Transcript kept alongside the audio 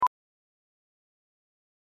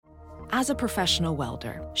As a professional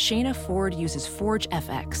welder, Shayna Ford uses Forge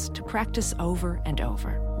FX to practice over and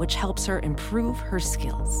over, which helps her improve her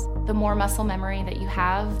skills. The more muscle memory that you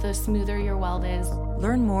have, the smoother your weld is.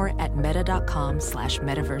 Learn more at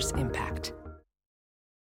meta.com/metaverseimpact.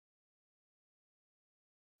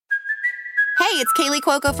 Hey, it's Kaylee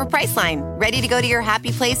Cuoco for Priceline. Ready to go to your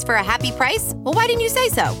happy place for a happy price? Well, why didn't you say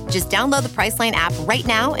so? Just download the Priceline app right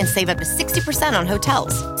now and save up to 60% on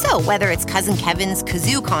hotels. So whether it's Cousin Kevin's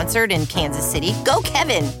Kazoo Concert in Kansas City, go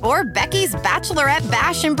Kevin, or Becky's Bachelorette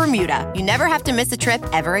Bash in Bermuda, you never have to miss a trip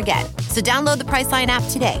ever again. So download the Priceline app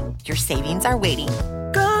today. Your savings are waiting.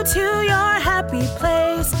 Go to your happy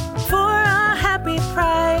place for a happy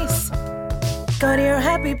price. Go to your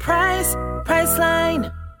happy price,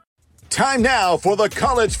 Priceline. Time now for the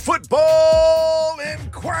College Football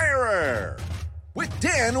Inquirer with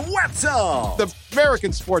Dan Wetzel. The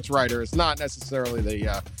American sports writer is not necessarily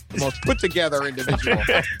the most put-together individual.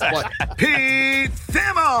 Pete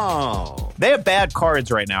Thamel. They have bad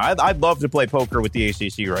cards right now. I'd love to play poker with the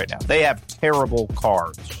ACC right now. They have terrible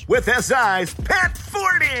cards. With SI's Pat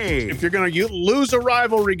Forney. If you're going to lose a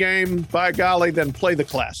rivalry game, by golly, then play the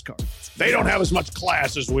class card. They don't have as much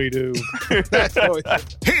class as we do. Here's Pat,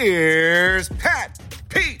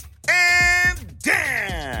 Pete, and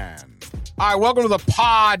Dan. All right, welcome to the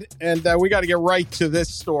pod, and we got to get right to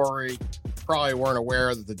this story. Probably weren't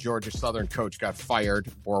aware that the Georgia Southern coach got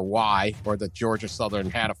fired, or why, or that Georgia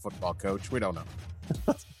Southern had a football coach. We don't know.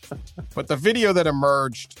 But the video that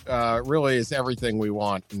emerged really is everything we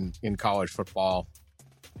want in college football.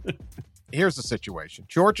 Here's the situation.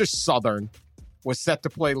 Georgia Southern was set to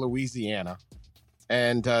play Louisiana,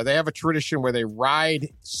 and they have a tradition where they ride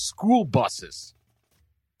school buses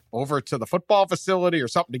over to the football facility or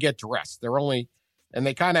something to get dressed. And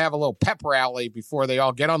they kind of have a little pep rally before they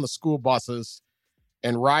all get on the school buses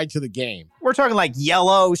and ride to the game. We're talking like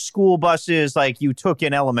yellow school buses like you took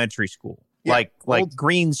in elementary school. Yeah, like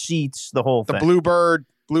green seats, the whole thing. The Bluebird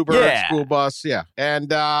school bus, yeah.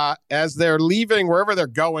 And as they're leaving, wherever they're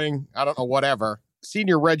going, I don't know, whatever,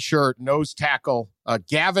 senior redshirt nose tackle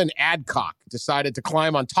Gavin Adcock decided to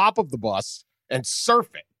climb on top of the bus and surf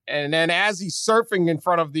it. And then as he's surfing in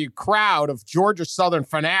front of the crowd of Georgia Southern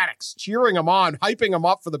fanatics, cheering him on, hyping him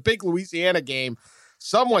up for the big Louisiana game,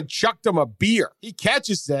 someone chucked him a beer. He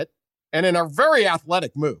catches it, and in a very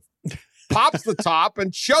athletic move, pops the top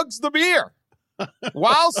and chugs the beer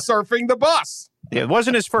while surfing the bus. It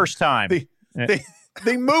wasn't his first time. The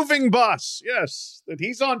moving bus, yes, that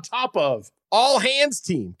he's on top of. All hands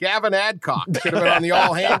team, Gavin Adcock. Should have been on the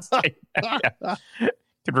all hands team.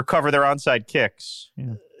 Could recover their onside kicks.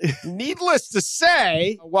 Yeah. Needless to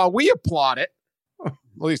say, while we applaud it, at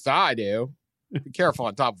least I do, be careful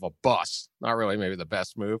on top of a bus. Not really maybe the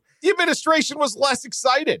best move. The administration was less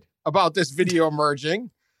excited about this video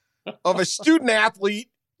emerging of a student athlete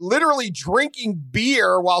literally drinking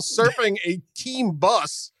beer while surfing a team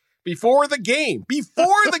bus before the game.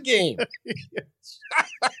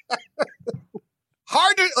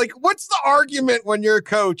 Hard to, what's the argument when you're a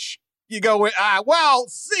coach? You go,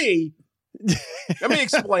 see, let me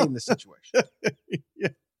explain the situation. Yeah.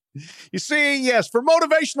 You see, yes, for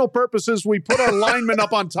motivational purposes, we put our lineman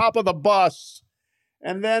up on top of the bus.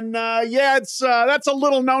 And then, that's a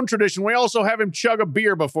little known tradition. We also have him chug a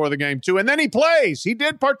beer before the game, too. And then he plays. He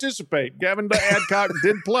did participate. Gavin Adcock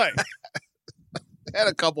did play. Had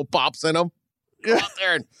a couple pops in him. Go out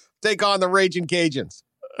there and take on the Raging Cajuns.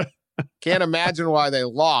 Can't imagine why they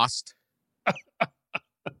lost.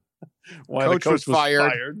 Why coach was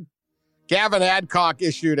fired. Gavin Adcock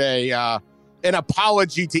issued an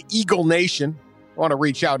apology to Eagle Nation. I want to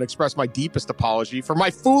reach out and express my deepest apology for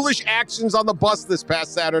my foolish actions on the bus this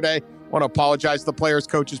past Saturday. I want to apologize to the players,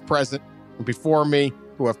 coaches present and before me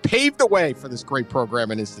who have paved the way for this great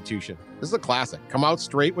program and institution. This is a classic. Come out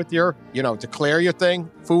straight with your, declare your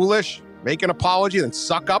thing, foolish, make an apology, then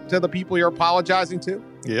suck up to the people you're apologizing to.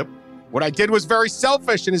 Yep. What I did was very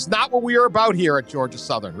selfish and is not what we are about here at Georgia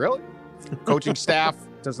Southern. Really? Coaching staff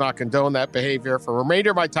does not condone that behavior. For the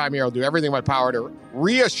remainder of my time here, I'll do everything in my power to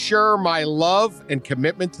reassure my love and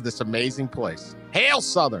commitment to this amazing place. Hail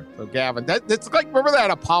Southern. So, Gavin, that's like, remember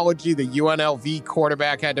that apology the UNLV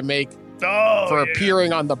quarterback had to make for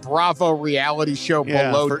appearing on the Bravo reality show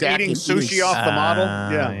Below for Deck? Eating sushi off the model?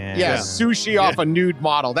 Yeah, sushi off a nude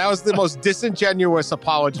model. That was the most disingenuous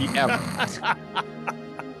apology ever.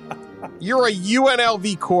 You're a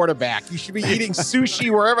UNLV quarterback. You should be eating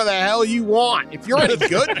sushi wherever the hell you want. If you're any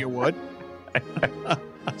good, you would.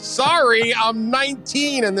 Sorry, I'm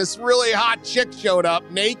 19 and this really hot chick showed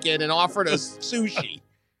up naked and offered us sushi.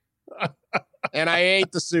 And I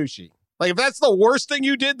ate the sushi. If that's the worst thing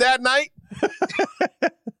you did that night,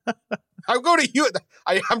 I'll go to you.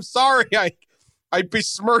 I'm sorry. I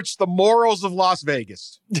besmirched the morals of Las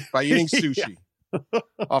Vegas by eating sushi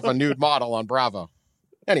off a nude model on Bravo.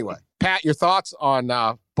 Anyway, Pat, your thoughts on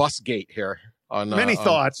Busgate here? Many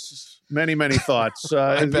thoughts. Many thoughts.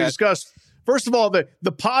 As we discussed, first of all,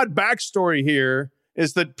 the pod backstory here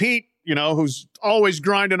is that Pete, who's always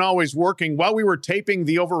grinding, always working, while we were taping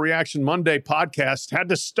the Overreaction Monday podcast, had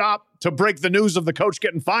to stop to break the news of the coach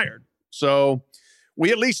getting fired. So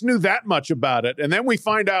we at least knew that much about it. And then we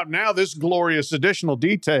find out now this glorious additional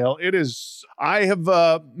detail. I have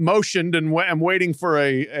motioned and I'm waiting for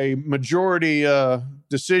a majority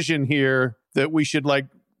decision here that we should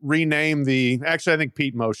rename actually, I think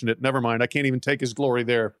Pete motioned it. Never mind. I can't even take his glory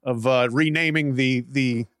there of renaming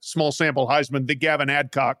the small sample Heisman, the Gavin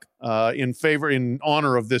Adcock, in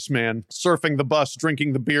honor of this man surfing the bus,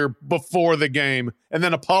 drinking the beer before the game, and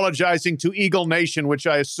then apologizing to Eagle Nation, which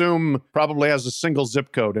I assume probably has a single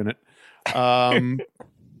zip code in it.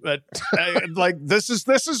 But this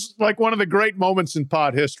is like one of the great moments in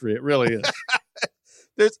pod history. It really is.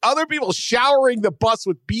 There's other people showering the bus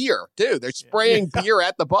with beer, too. They're spraying beer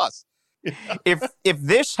at the bus. If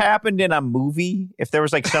this happened in a movie, if there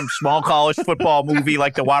was some small college football movie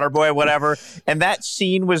like The Waterboy or whatever, and that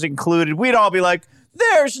scene was included, we'd all be like,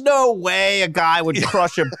 there's no way a guy would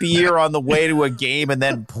crush a beer on the way to a game and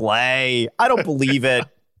then play. I don't believe it.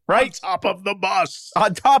 Right? On top of the bus.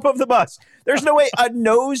 On top of the bus. There's no way a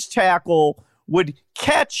nose tackle would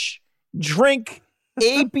catch, drink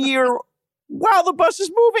a beer while the bus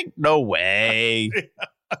is moving. No way.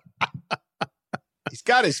 He's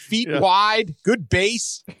got his feet wide, good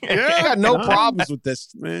base. Yeah, he got no problems with this.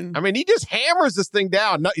 Man. I mean, he just hammers this thing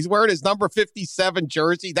down. No, he's wearing his number 57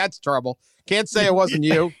 jersey. That's trouble. Can't say it wasn't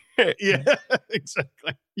you. Yeah,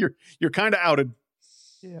 exactly. You're kind of outed.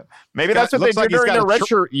 Yeah, maybe that's what they did during their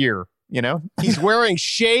redshirt year. He's wearing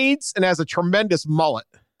shades and has a tremendous mullet.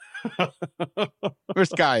 This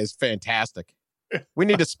guy is fantastic. We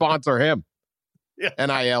need to sponsor him. Yeah.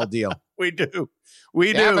 NIL deal. We do.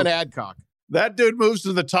 Gavin Adcock. That dude moves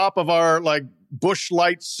to the top of our Busch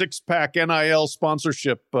Light 6-pack NIL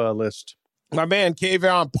sponsorship list. My man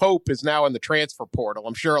Kayvon Pope is now in the transfer portal.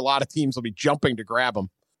 I'm sure a lot of teams will be jumping to grab him.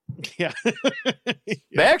 Yeah.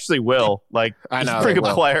 They actually will. I know. He's a pretty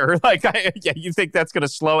good player. You think that's going to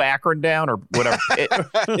slow Akron down or whatever?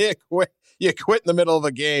 You quit in the middle of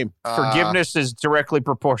a game. Forgiveness is directly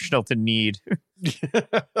proportional to need.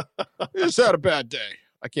 Just had a bad day.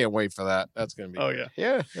 I can't wait for that. That's going to be. Oh, yeah.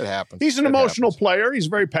 Yeah, it happens. He's an emotional player. He's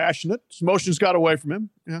very passionate. His emotions got away from him.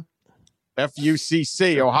 Yeah.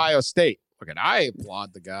 FUCC, Ohio State. I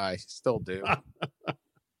applaud the guy. Still do.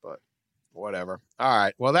 But whatever. All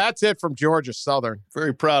right. Well, that's it from Georgia Southern.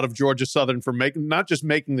 Very proud of Georgia Southern for not just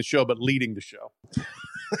making the show, but leading the show.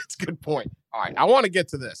 That's a good point. All right. I want to get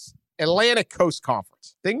to this. Atlantic Coast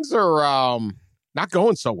Conference. Things are not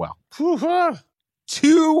going so well.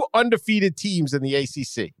 2 undefeated teams in the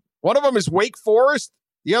ACC. One of them is Wake Forest.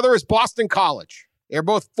 The other is Boston College. They're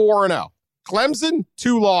both 4-0. Clemson,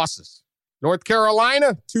 2 losses. North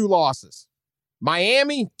Carolina, 2 losses.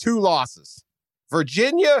 Miami, 2 losses.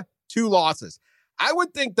 Virginia, 2 losses. I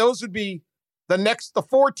would think those would be the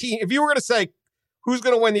 14. If you were going to say, who's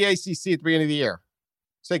going to win the ACC at the beginning of the year?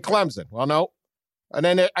 Say Clemson. Well, no. And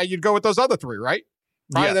then you'd go with those other 3, right?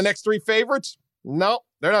 Probably the next 3 favorites? No,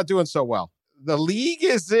 they're not doing so well. The league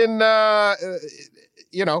is in, all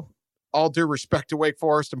due respect to Wake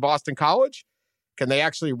Forest and Boston College. Can they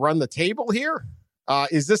actually run the table here?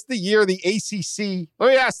 Is this the year the ACC?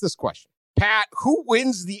 Let me ask this question. Pat, who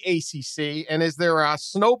wins the ACC? And is there a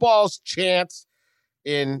snowball's chance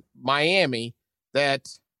in Miami that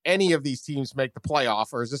any of these teams make the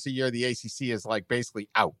playoff? Or is this a year the ACC is basically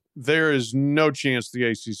out? There is no chance the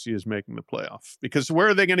ACC is making the playoff because where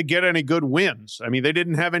are they going to get any good wins? I mean, they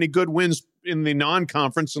didn't have any good wins in the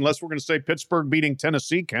non-conference unless we're going to say Pittsburgh beating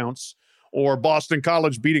Tennessee counts or Boston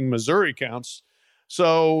College beating Missouri counts.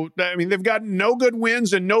 So, I mean, they've got no good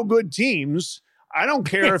wins and no good teams. I don't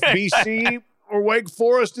care if BC or Wake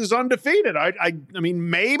Forest is undefeated. I mean,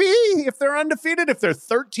 maybe if they're undefeated, if they're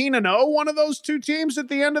 13-0, one of those 2 teams at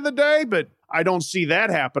the end of the day, but I don't see that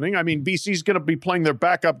happening. I mean, BC's going to be playing their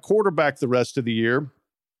backup quarterback the rest of the year.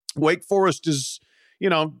 Wake Forest is,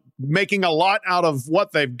 making a lot out of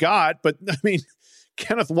what they've got, but I mean,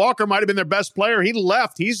 Kenneth Walker might have been their best player. He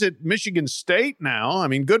left. He's at Michigan State now. I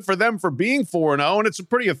mean, good for them for being 4-0, and it's a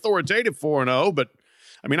pretty authoritative 4-0, but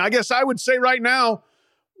I mean, I guess I would say right now,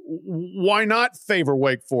 why not favor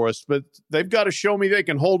Wake Forest? But they've got to show me they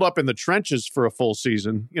can hold up in the trenches for a full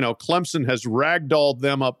season. You know, Clemson has ragdolled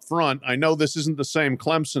them up front. I know this isn't the same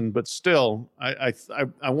Clemson, but still, I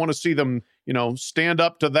want to see them, you know, stand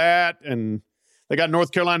up to that. And they got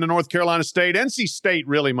North Carolina State. NC State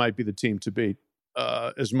really might be the team to beat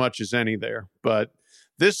as much as any there. But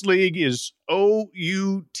this league is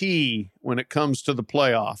OUT when it comes to the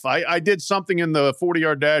playoff. I did something in the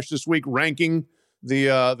 40-yard dash this week ranking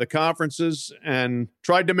the conferences and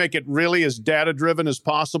tried to make it really as data-driven as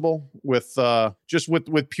possible with just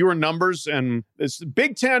with pure numbers. And it's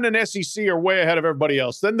Big Ten and SEC are way ahead of everybody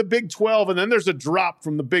else. Then the Big 12, and then there's a drop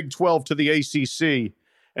from the Big 12 to the ACC.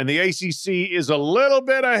 And the ACC is a little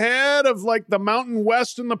bit ahead of like the Mountain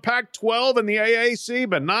West and the Pac-12 and the AAC,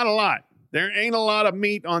 but not a lot. There ain't a lot of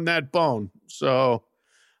meat on that bone. So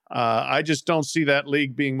I just don't see that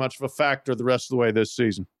league being much of a factor the rest of the way this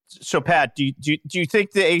season. So, Pat, do you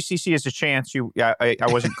think the ACC has a chance? I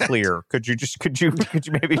wasn't clear. Could you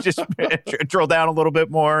maybe just drill down a little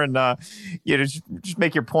bit more and just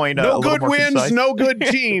make your point? No good wins, concise? No good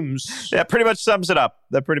teams. That pretty much sums it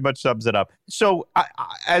up. So,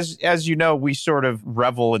 as you know, we sort of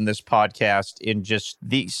revel in this podcast in just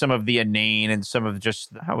some of the inane and some of just,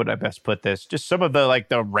 how would I best put this? Just some of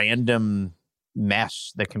the random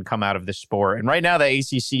mess that can come out of this sport. And right now, the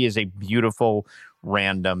ACC is a beautiful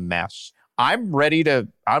random mess. I'm ready to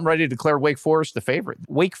declare Wake Forest the favorite.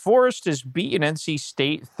 Wake Forest has beaten NC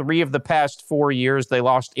State 3 of the past 4 years. They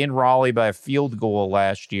lost in Raleigh by a field goal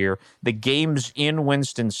last year. The game's in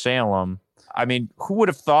Winston-Salem. I mean, who would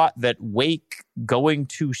have thought that Wake going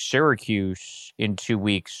to Syracuse in 2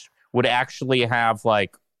 weeks would actually have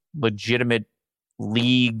like legitimate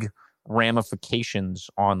league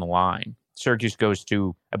ramifications on the line? Syracuse goes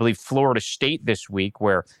to, I believe, Florida State this week,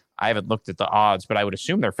 where I haven't looked at the odds, but I would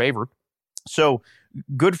assume they're favored. So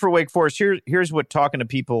good for Wake Forest. Here's what talking to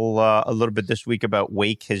people a little bit this week about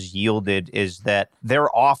Wake has yielded is that their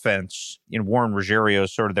offense, Warren Ruggiero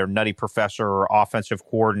is sort of their nutty professor or offensive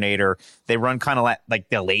coordinator. They run kind of like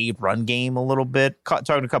delayed run game a little bit. Talking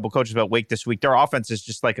to a couple of coaches about Wake this week, their offense is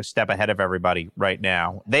just like a step ahead of everybody right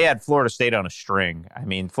now. They had Florida State on a string. I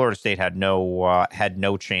mean, Florida State had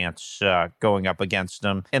no chance going up against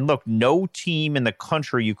them. And look, no team in the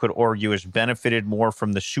country you could argue has benefited more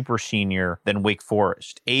from the super senior than Wake Forest.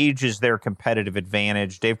 Age is their competitive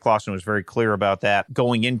advantage. Dave Clawson was very clear about that.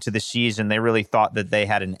 Going into the season, they really thought that they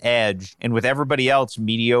had an edge. And with everybody else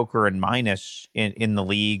mediocre and minus in the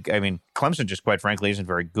league, I mean, Clemson just quite frankly isn't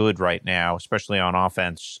very good right now, especially on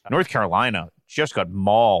offense. North Carolina just got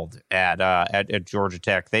mauled at Georgia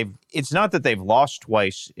Tech. It's not that they've lost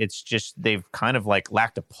twice. It's just they've kind of like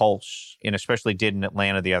lacked a pulse, and especially did in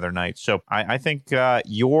Atlanta the other night. So I think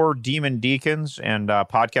your Demon Deacons and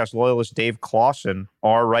podcast loyalist Dave Clawson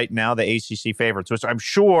are right now the ACC favorites. So I'm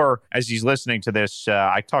sure as he's listening to this,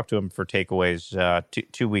 I talked to him for takeaways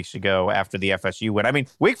 2 weeks ago after the FSU win. I mean,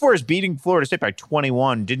 Wake Forest beating Florida State by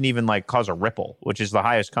 21 didn't even like cause a ripple, which is the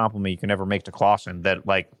highest compliment you can ever make to Clawson, that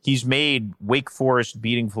like he's made Wake Forest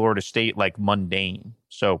beating Florida State like mundane.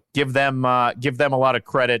 So give them a lot of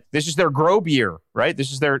credit. This is their Grobe year, right?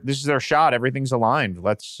 This is their shot. Everything's aligned.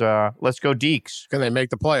 Let's go Deeks. Can they make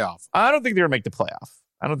the playoff? I don't think they're going to make the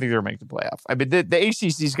playoff. I mean, the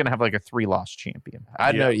ACC is going to have like a 3-loss champion.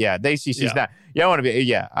 I know. Yeah, the ACC is not. Yeah, I want to be.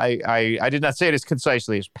 Yeah, I did not say it as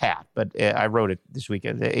concisely as Pat, but I wrote it this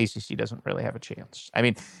weekend. The ACC doesn't really have a chance. I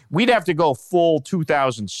mean, we'd have to go full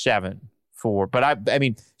 2007 for. But I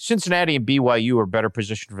mean, Cincinnati and BYU are better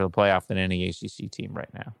positioned for the playoff than any ACC team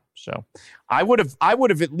right now. So I would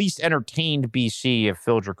have at least entertained BC if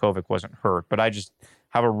Phil Dracovic wasn't hurt. But I just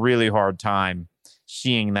have a really hard time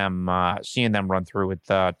seeing them run through with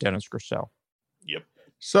Dennis Grissel. Yep.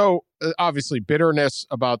 So obviously bitterness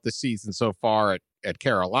about the season so far at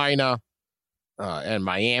Carolina and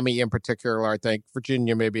Miami in particular. I think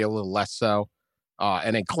Virginia maybe a little less so.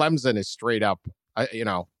 And then Clemson is straight up,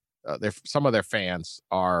 some of their fans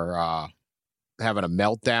are having a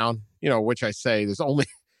meltdown, which I say there's only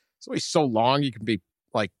so long you can be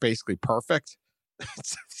like basically perfect.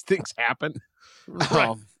 Things happen.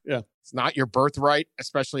 Right. Yeah. It's not your birthright,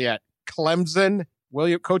 especially at Clemson.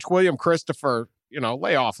 Coach William Christopher,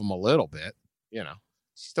 lay off him a little bit,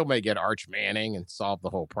 still may get Arch Manning and solve the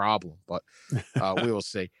whole problem, but we will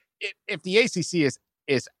see. If the ACC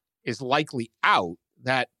is likely out,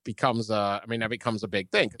 that becomes a big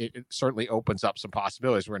thing. It certainly opens up some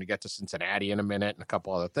possibilities. We're going to get to Cincinnati in a minute and a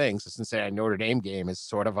couple other things. The Cincinnati Notre Dame game is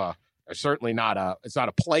sort of it's not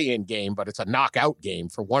a play-in game, but it's a knockout game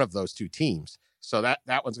for one of those two teams. So that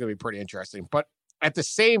one's going to be pretty interesting. But at the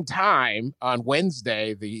same time, on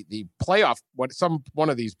Wednesday, the playoff, one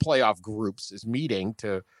of these playoff groups is meeting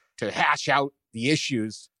to hash out the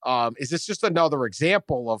issues. Is this just another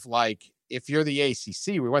example of, like, if you're the ACC,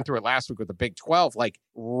 we went through it last week with the Big 12, like,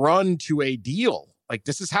 run to a deal. Like,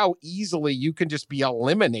 this is how easily you can just be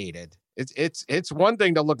eliminated. It's one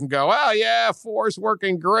thing to look and go, oh yeah, 4 is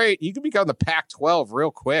working great. You can become the Pac-12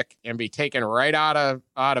 real quick and be taken right out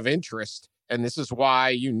of interest. And this is why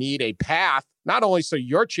you need a path, not only so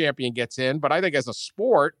your champion gets in, but I think as a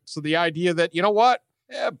sport. So the idea that, you know what,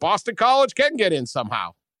 Boston College can get in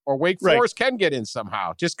somehow, or Wake Forest can get in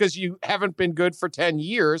somehow. Just because you haven't been good for 10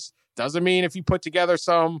 years doesn't mean if you put together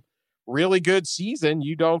some really good season,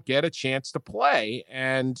 you don't get a chance to play.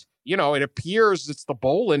 And, you know, it appears it's the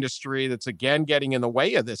bowl industry that's again getting in the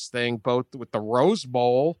way of this thing, both with the Rose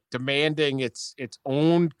Bowl demanding its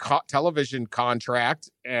own television contract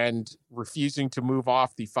and refusing to move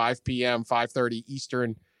off the 5 p.m., 5:30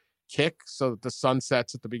 Eastern kick so that the sun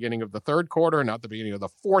sets at the beginning of the third quarter, not the beginning of the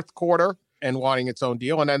fourth quarter, and wanting its own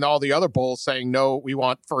deal. And then all the other bowls saying, no, we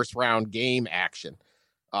want first round game action.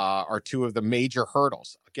 Are two of the major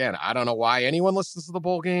hurdles. Again, I don't know why anyone listens to the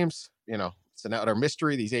bowl games. You know, it's another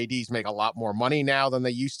mystery. These ADs make a lot more money now than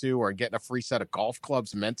they used to, or getting a free set of golf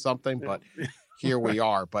clubs meant something, but here we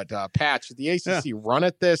are. But Patch, the ACC run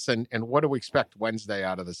at this, and what do we expect Wednesday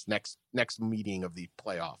out of this next meeting of the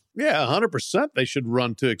playoff? Yeah, 100% they should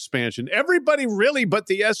run to expansion. Everybody really but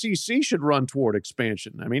the SEC should run toward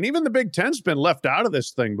expansion. I mean, even the Big Ten's been left out of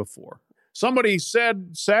this thing before. Somebody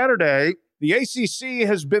said Saturday, the ACC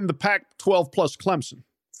has been the Pac-12 plus Clemson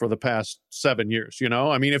for the past 7 years, you know?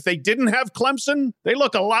 I mean, if they didn't have Clemson, they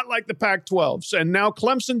look a lot like the Pac-12s. And now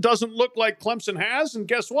Clemson doesn't look like Clemson has, and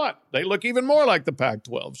guess what? They look even more like the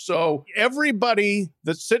Pac-12. So everybody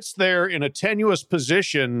that sits there in a tenuous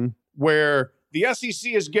position where the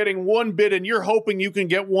SEC is getting one bid and you're hoping you can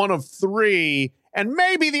get one of 3, and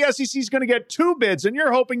maybe the SEC is going to get 2 bids and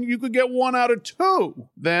you're hoping you could get 1 out of 2,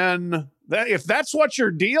 then if that's what your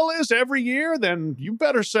deal is every year, then you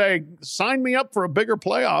better say, sign me up for a bigger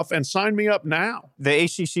playoff and sign me up now. The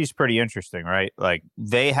ACC is pretty interesting, right? Like,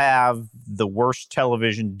 they have the worst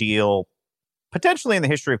television deal potentially in the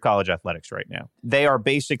history of college athletics right now. They are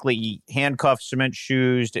basically handcuffed, cement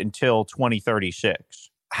shoes until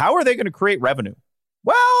 2036. How are they going to create revenue?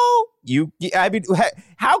 Well,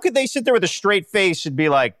 how could they sit there with a straight face and be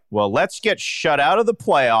like, well, let's get shut out of the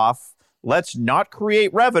playoff. Let's not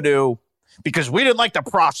create revenue because we didn't like the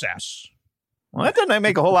process. Well, that doesn't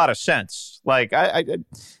make a whole lot of sense. Like,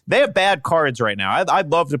 they have bad cards right now. I'd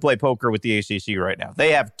love to play poker with the ACC right now.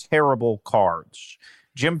 They have terrible cards.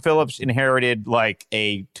 Jim Phillips inherited like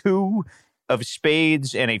a 2 of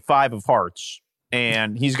spades and a 5 of hearts,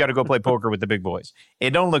 and he's got to go play poker with the big boys.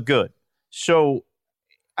 It don't look good. So,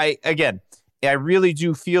 I really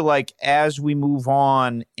do feel like as we move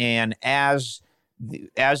on and as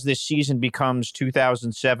this season becomes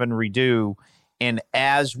 2007 redo, and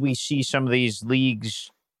as we see some of these leagues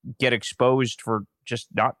get exposed for just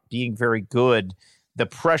not being very good, the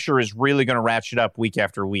pressure is really going to ratchet up week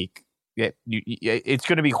after week. It's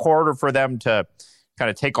going to be harder for them to kind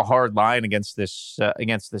of take a hard line against this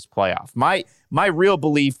playoff. My real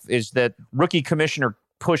belief is that rookie commissioner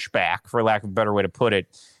pushback, for lack of a better way to put it,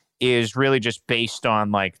 is really just based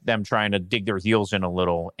on like them trying to dig their heels in a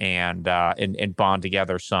little and bond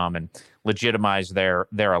together some and legitimize their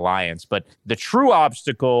alliance. But the true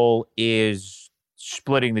obstacle is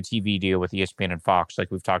splitting the TV deal with ESPN and Fox,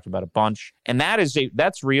 like we've talked about a bunch. And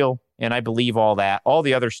that's real. And I believe all that. All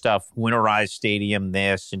the other stuff, winterized stadium,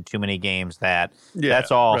 this, and too many games, that. Yeah,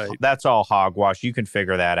 that's all hogwash. You can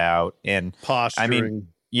figure that out. And posturing. I mean,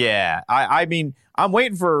 yeah. I mean, I'm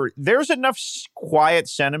waiting for, there's enough quiet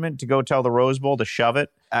sentiment to go tell the Rose Bowl to shove it.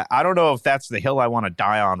 I don't know if that's the hill I want to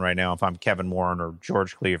die on right now if I'm Kevin Warren or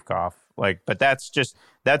George Kliavkoff. But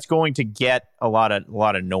that's going to get a lot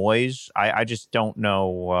of noise. I just don't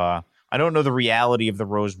know. I don't know the reality of the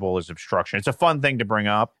Rose Bowl as obstruction. It's a fun thing to bring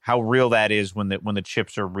up, how real that is when the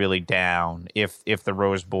chips are really down, if the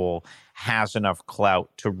Rose Bowl has enough clout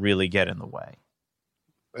to really get in the way.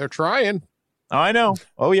 They're trying. Oh, I know.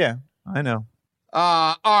 Oh, yeah. I know.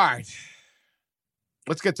 All right.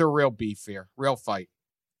 Let's get to real beef here. Real fight.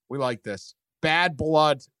 We like this. Bad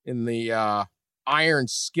blood in the iron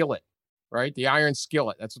skillet, right? The iron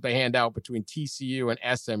skillet. That's what they hand out between TCU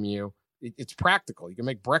and SMU. It's practical. You can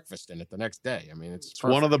make breakfast in it the next day. I mean, it's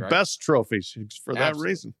perfect, one of the right? best trophies for that Absolutely.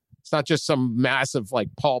 reason. It's not just some massive like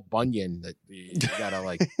Paul Bunyan that you gotta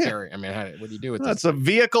like carry. I mean, what do you do with That's this? a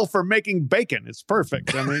vehicle for making bacon. It's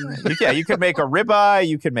perfect. I mean, You can make a ribeye.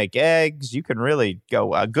 You can make eggs. You can really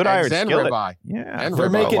go a good Eggs iron and skillet. ribeye. Yeah, And They're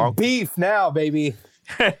ribeye. making beef now, baby.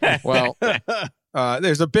 Well,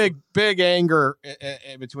 there's a big anger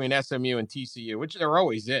between SMU and TCU, which there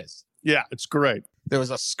always is. yeah, it's great. There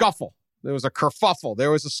was a scuffle. There was a kerfuffle.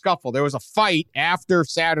 There was a scuffle. There was a fight after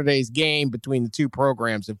Saturday's game between the two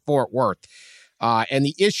programs in Fort Worth. And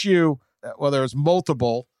the issue, well, there was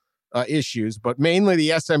multiple issues, but mainly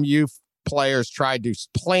the SMU players tried to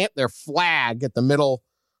plant their flag at the middle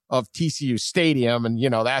of TCU Stadium. And,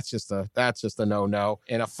 that's just a no-no.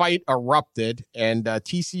 And a fight erupted, and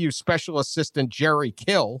TCU Special Assistant Jerry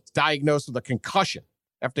Kill was diagnosed with a concussion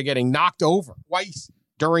after getting knocked over twice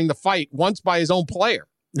during the fight, once by his own player.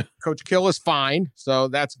 Coach Kill is fine, so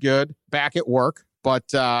that's good. Back at work. But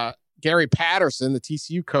Gary Patterson, the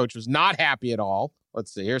TCU coach, was not happy at all.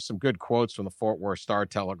 Let's see. Here's some good quotes from the Fort Worth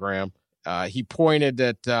Star-Telegram. He pointed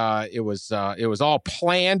that it was all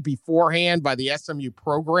planned beforehand by the SMU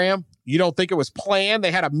program. You don't think it was planned?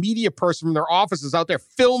 They had a media person from their offices out there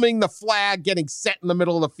filming the flag getting set in the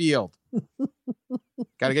middle of the field.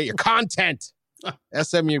 Got to get your content.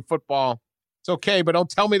 SMU football. It's okay, but don't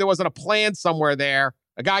tell me there wasn't a plan somewhere there.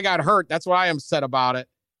 A guy got hurt. That's what I am upset about it.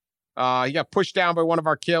 He got pushed down by one of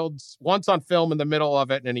our kids once on film in the middle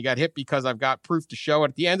of it, and he got hit because I've got proof to show it.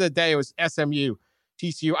 At the end of the day, it was SMU.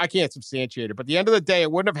 TCU, I can't substantiate it, but at the end of the day,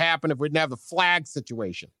 it wouldn't have happened if we didn't have the flag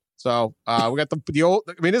situation. So we got the old,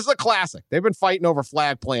 I mean, this is a classic. They've been fighting over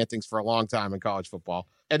flag plantings for a long time in college football.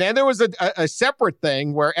 And then there was a separate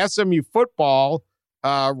thing where SMU football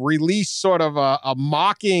released sort of a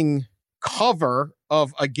mocking cover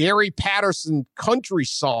of a Gary Patterson country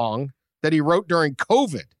song that he wrote during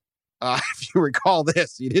COVID. If you recall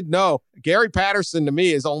this, you didn't know. Gary Patterson, to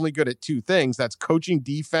me, is only good at two things. That's coaching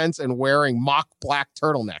defense and wearing mock black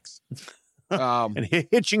turtlenecks. And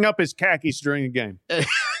hitching up his khakis during a game.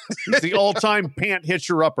 He's the all-time pant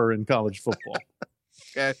hitcher-upper in college football.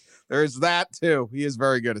 Okay, there's that, too. He is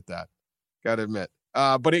very good at that. Got to admit.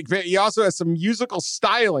 But he also has some musical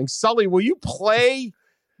styling. Sully, will you play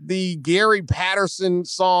the Gary Patterson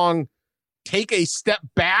song, Take a Step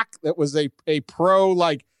Back? That was a pro,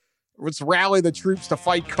 like, let's rally the troops to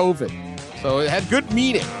fight COVID. So it had good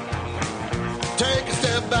meaning. Take a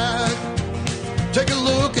step back. Take a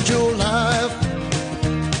look at your life.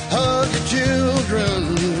 Hug your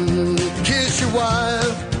children. Kiss your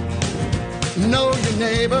wife. Know your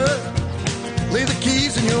neighbor. Leave the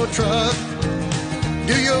keys in your truck.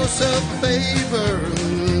 Do yourself a favor.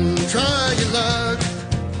 Try your luck.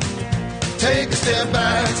 Take a step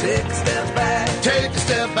back. Take a step back. Take a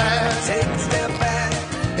step back. Take a step back.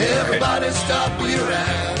 Everybody stop where you're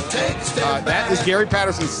at. Take a step back. That is Gary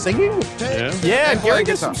Patterson singing? Yeah, And Gary playing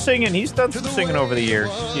does some guitar. singing. He's done some singing over the years.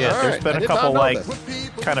 Yeah, All there's right. been I a did not couple know like this.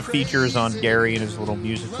 kind of features on Gary and his little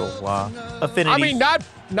musical affinity. I mean,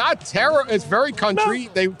 not terrible. It's very country.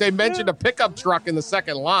 No. They mentioned a pickup truck in the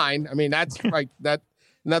second line. I mean, that's right. Isn't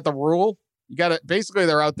that the rule? You got to basically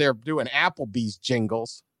they're out there doing Applebee's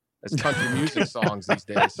jingles as country music songs these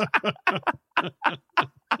days.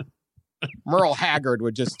 Merle Haggard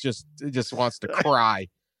would just wants to cry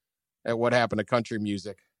at what happened to country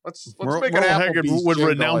music. Let's make an Merle Haggard Applebee's would jingle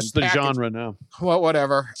renounce and the package- genre now. Well,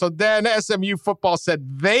 whatever. So then SMU football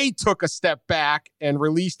said they took a step back and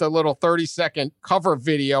released a little 30-second cover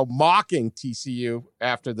video mocking TCU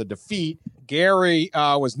after the defeat. Gary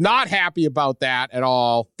was not happy about that at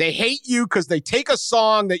all. They hate you because they take a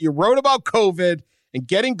song that you wrote about COVID and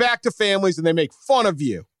getting back to families, and they make fun of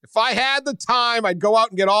you. If I had the time, I'd go out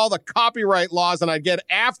and get all the copyright laws, and I'd get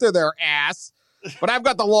after their ass. But I've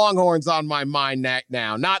got the Longhorns on my mind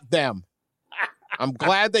now, not them. I'm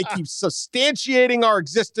glad they keep substantiating our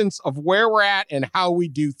existence of where we're at and how we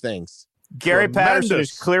do things. Gary Patterson Tremendous.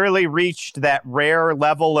 has clearly reached that rare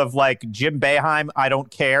level of like Jim Boeheim, I don't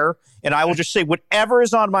care. And I will just say whatever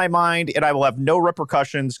is on my mind, and I will have no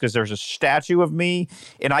repercussions because there's a statue of me,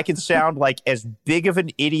 and I can sound like as big of an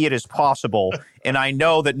idiot as possible. And I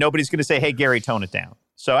know that nobody's going to say, hey, Gary, tone it down.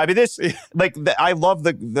 So, I mean, this, like, I love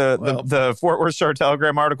the Fort Worth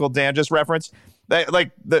Star-Telegram article Dan just referenced.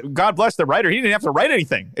 God bless the writer. He didn't have to write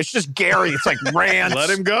anything. It's just Gary. It's like rants. Let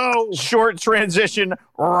him go. Short transition,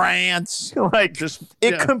 rants. Like,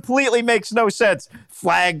 it completely makes no sense.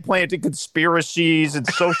 Flag planting conspiracies and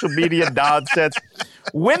social media nonsense.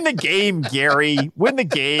 Win the game, Gary. Win the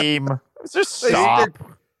game. Just stop.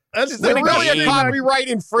 Is there really a copyright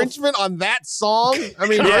infringement on that song? I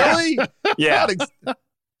mean, Yeah. really? Yeah.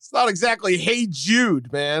 It's not exactly Hey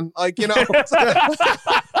Jude, man. Like, you know.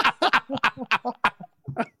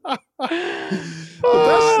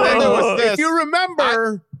 If you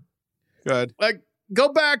remember, Good. like go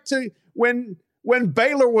back to when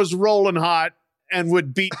Baylor was rolling hot and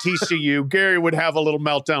would beat TCU, Gary would have a little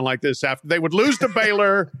meltdown like this after they would lose to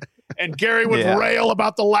Baylor, and Gary would rail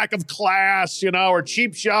about the lack of class, or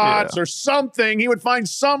cheap shots or something. He would find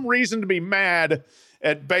some reason to be mad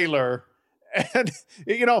at Baylor. And,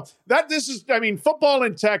 football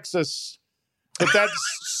in Texas, but that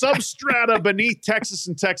substrata beneath Texas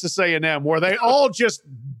and Texas A&M where they all just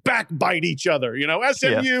backbite each other,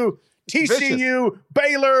 SMU, TCU,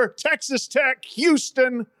 Baylor, Texas Tech,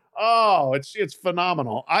 Houston. Oh, it's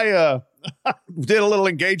phenomenal. I did a little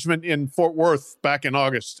engagement in Fort Worth back in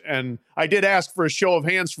August, and I did ask for a show of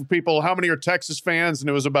hands for people. How many are Texas fans? And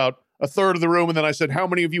it was about a third of the room. And then I said, how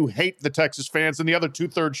many of you hate the Texas fans? And the other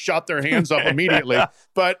 2/3 shot their hands up immediately.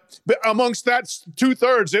 But amongst that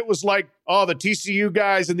 2/3, it was like, the TCU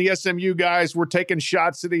guys and the SMU guys were taking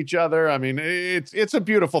shots at each other. I mean, it's a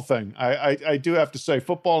beautiful thing. I do have to say,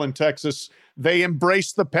 football in Texas, they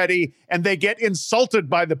embrace the petty and they get insulted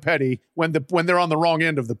by the petty when they're on the wrong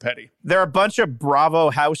end of the petty. They're a bunch of Bravo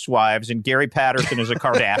housewives and Gary Patterson is a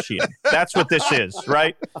Kardashian. That's what this is,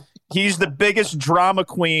 right? He's the biggest drama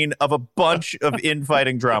queen of a bunch of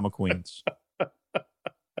infighting drama queens.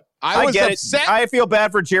 I get upset. I feel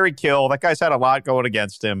bad for Jerry Kill. That guy's had a lot going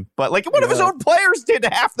against him. But one of his own players did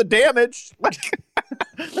half the damage.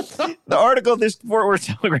 The article, this Fort Worth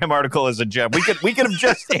Telegram article, is a gem. We could have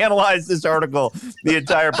just analyzed this article the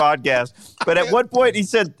entire podcast. But at one point he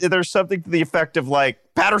said there's something to the effect of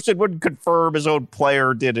Patterson wouldn't confirm his own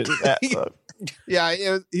player did it.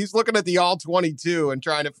 Yeah, he's looking at the all 22 and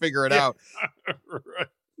trying to figure it out. Right.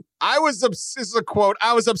 This is a quote.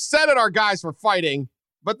 I was upset at our guys for fighting,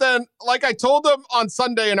 but then, like I told them on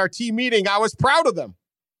Sunday in our team meeting, I was proud of them.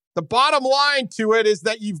 The bottom line to it is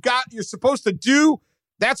that you're supposed to do,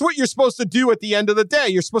 that's what you're supposed to do at the end of the day.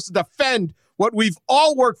 You're supposed to defend what we've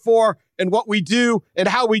all worked for and what we do and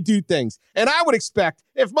how we do things. And I would expect,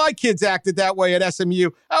 if my kids acted that way at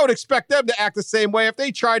SMU, I would expect them to act the same way if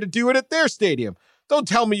they try to do it at their stadium. Don't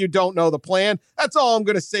tell me you don't know the plan. That's all I'm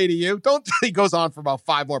going to say to you. He goes on for about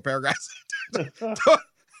 5 more paragraphs.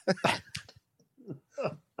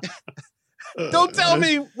 Don't tell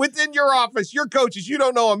me within your office, your coaches, you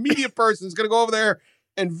don't know a media person is going to go over there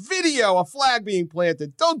and video a flag being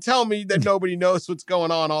planted. Don't tell me that nobody knows what's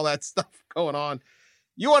going on, all that stuff going on.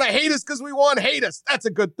 You want to hate us because we want to hate us. That's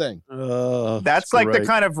a good thing. That's like the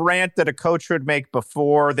kind of rant that a coach would make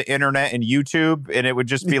before the internet and YouTube, and it would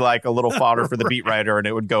just be like a little fodder for the beat writer, and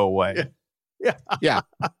it would go away. Yeah.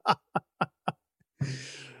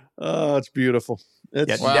 Oh, it's beautiful.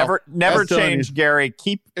 Never change, Gary.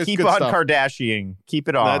 Keep on stuff. Kardashian. Keep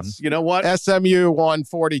it on. You know what? SMU won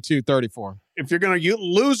 42-34. If you're going to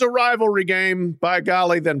lose a rivalry game, by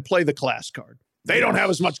golly, then play the class card. They don't have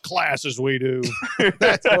as much class as we do.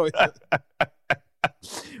 That's always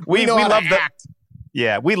we love act.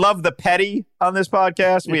 We love the petty on this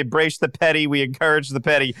podcast. We embrace the petty. We encourage the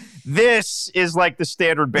petty. This is like the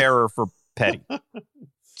standard bearer for petty.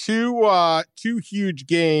 Two huge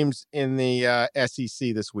games in the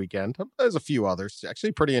SEC this weekend. There's a few others.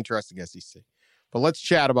 Actually, pretty interesting SEC. But let's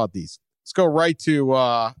chat about these. Let's go right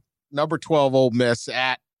to number 12 Ole Miss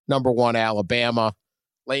at number 1 Alabama.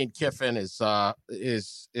 Lane Kiffin is out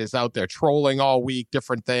there trolling all week,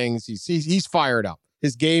 different things. He's fired up.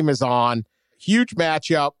 His game is on. Huge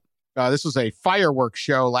matchup. This was a fireworks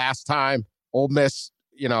show last time. Ole Miss,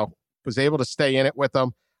 was able to stay in it with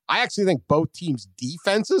them. I actually think both teams'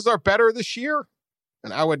 defenses are better this year,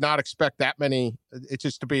 and I would not expect that many. It's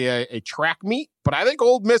just to be a track meet. But I think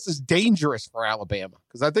Ole Miss is dangerous for Alabama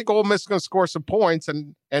because I think Ole Miss is going to score some points,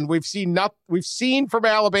 and we've seen from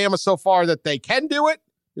Alabama so far that they can do it.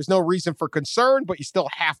 There's no reason for concern, but you still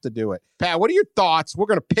have to do it. Pat, what are your thoughts? We're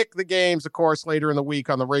going to pick the games, of course, later in the week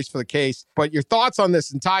on the Race for the Case. But your thoughts on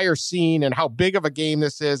this entire scene and how big of a game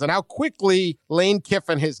this is and how quickly Lane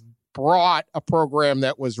Kiffin has brought a program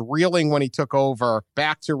that was reeling when he took over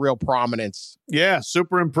back to real prominence. Yeah,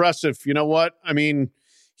 super impressive. You know what? I mean,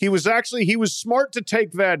 he was smart to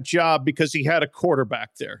take that job because he had a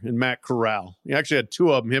quarterback there in Matt Corral. He actually had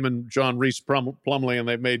 2 of them, him and John Reese Plumlee, and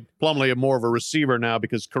they've made Plumlee more of a receiver now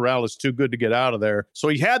because Corral is too good to get out of there. So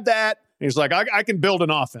he had that. And he's like, I can build an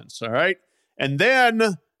offense, all right? And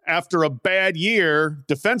then after a bad year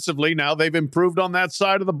defensively, now they've improved on that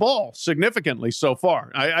side of the ball significantly so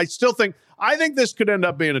far. I think this could end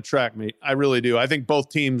up being a track meet. I really do. I think both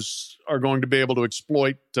teams are going to be able to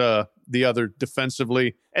exploit the other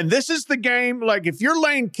defensively. And this is the game, like, if you're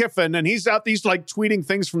Lane Kiffin and he's like tweeting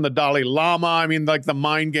things from the Dalai Lama, I mean, like, the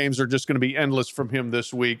mind games are just going to be endless from him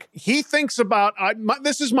this week. He thinks about,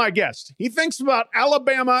 this is my guess, he thinks about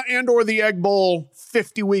Alabama and or the Egg Bowl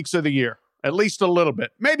 50 weeks of the year. At least a little bit,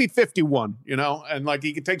 maybe 51, and like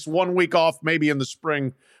he takes 1 week off maybe in the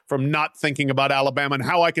spring from not thinking about Alabama and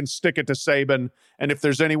how I can stick it to Saban and if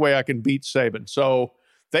there's any way I can beat Saban. So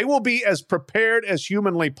they will be as prepared as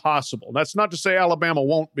humanly possible. That's not to say Alabama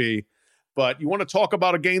won't be, but you want to talk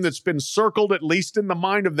about a game that's been circled, at least in the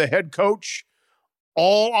mind of the head coach,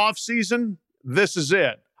 all offseason. This is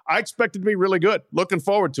it. I expect it to be really good. Looking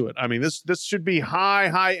forward to it. I mean, this should be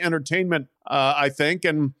high entertainment, I think.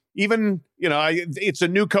 And even, it's a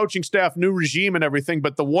new coaching staff, new regime and everything,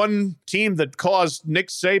 but the one team that caused Nick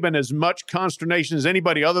Saban as much consternation as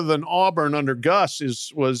anybody other than Auburn under Gus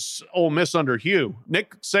was Ole Miss under Hugh.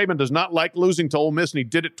 Nick Saban does not like losing to Ole Miss, and he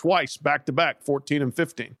did it twice, back-to-back, 14 and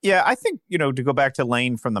 15. Yeah, I think, to go back to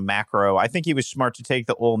Lane from the macro, I think he was smart to take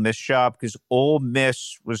the Ole Miss job because Ole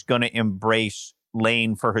Miss was going to embrace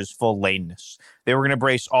Lane for his full laneness. They were going to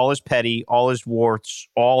embrace all his petty, all his warts,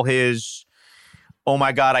 all his... oh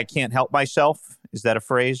my God, I can't help myself. Is that a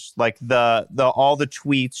phrase? Like all the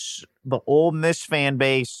tweets, the Ole Miss fan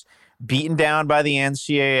base beaten down by the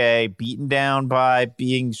NCAA, beaten down by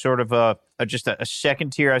being sort of just a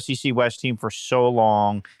second-tier SEC West team for so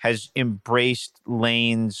long, has embraced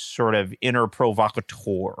Lane's sort of inner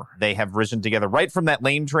provocateur. They have risen together right from that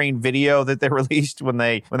Lane Train video that they released when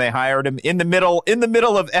they hired him in the middle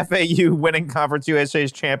of FAU winning Conference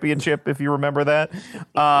USA's championship, if you remember that.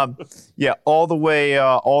 Yeah, all the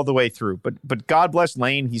way through. But God bless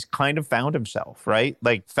Lane, he's kind of found himself, right?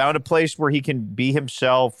 Like found a place where he can be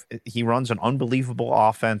himself. He runs an unbelievable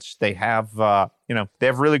offense. They have they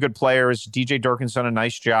have really good players. DJ Durkin's done a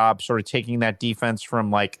nice job sort of taking that defense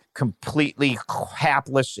from like completely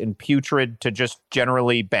hapless and putrid to just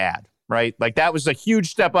generally bad, right? Like that was a huge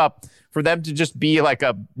step up for them to just be like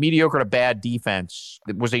a mediocre to bad defense.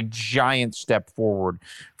 It was a giant step forward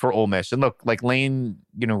for Ole Miss. And look, like Lane,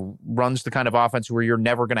 runs the kind of offense where you're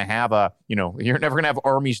never going to have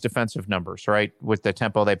Army's defensive numbers, right? With the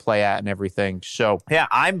tempo they play at and everything. So yeah,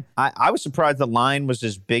 I was surprised the line was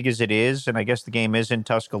as big as it is. And I guess the game is in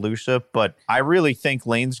Tuscaloosa, but I really think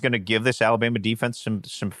Lane's going to give this Alabama defense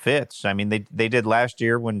some fits. I mean, they did last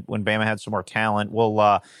year when Bama had some more talent.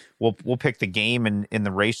 We'll pick the game in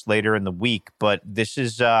the race later in the week, but this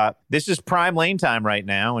is prime Lane time right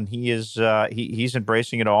now, and he's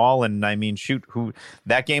embracing it all. And I mean, shoot,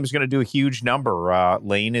 that game is going to do a huge number.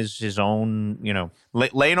 Lane is his own,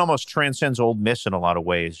 Lane almost transcends Ole Miss in a lot of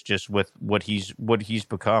ways, just with what he's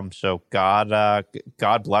become. So God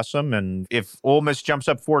bless him. And if Ole Miss jumps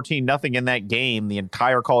up 14-0 in that game, the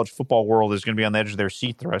entire college football world is going to be on the edge of their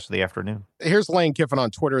seat the rest of the afternoon. Here's Lane Kiffin on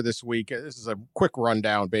Twitter this week. This is a quick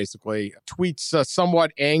rundown, basically. Tweets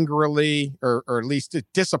somewhat angrily, or at least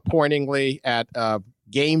disappointingly, at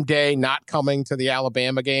game day not coming to the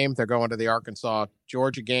Alabama game. They're going to the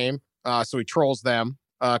Arkansas-Georgia game. So he trolls them.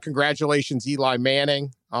 Congratulations, Eli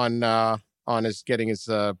Manning, on his getting his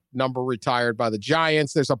number retired by the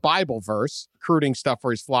Giants. There's a Bible verse, recruiting stuff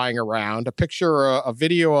where he's flying around. A picture, a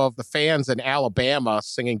video of the fans in Alabama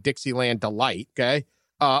singing Dixieland Delight, okay?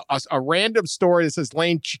 A random story that says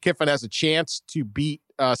Lane Kiffin has a chance to beat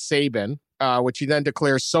Saban, which he then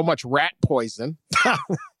declares so much rat poison.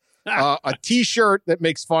 A T-shirt that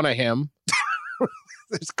makes fun of him.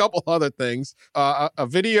 There's a couple other things. A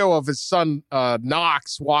video of his son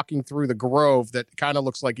Knox walking through the Grove that kind of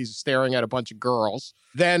looks like he's staring at a bunch of girls.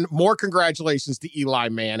 Then more congratulations to Eli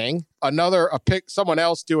Manning. Someone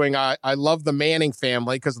else doing I love the Manning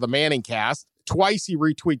family because of the Manning cast. Twice he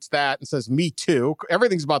retweets that and says, me too.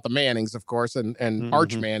 Everything's about the Mannings, of course, and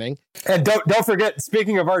Arch Manning. And don't forget,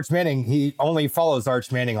 speaking of Arch Manning, he only follows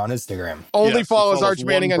Arch Manning on Instagram. Only follows Arch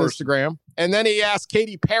Manning on Instagram. And then he asked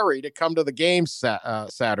Katy Perry to come to the game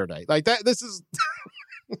Saturday. Like that, this is...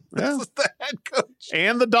 This is the head coach.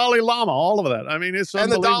 And the Dalai Lama, all of that. I mean, it's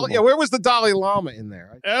unbelievable. Where was the Dalai Lama in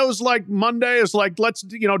there? It was like Monday. It's like,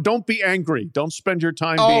 don't be angry. Don't spend your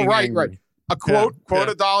time being angry. Right. A quote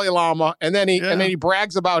of Dalai Lama, and then he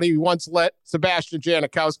brags about he once let Sebastian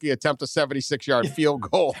Janikowski attempt a 76-yard field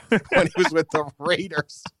goal when he was with the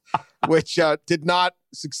Raiders, which did not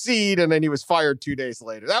succeed, and then he was fired 2 days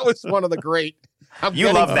later. That was one of the great.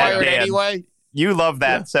 You love that, Dan. Anyway. You love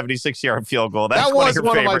that 76-yard field goal. That was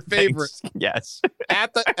one of my favorites. Yes.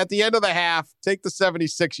 At the end of the half, take the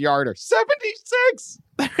 76-yarder. 76?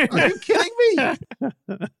 Are you kidding me?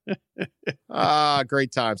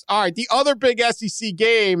 Great times. All right, the other big SEC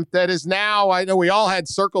game that is now, I know we all had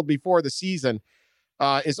circled before the season,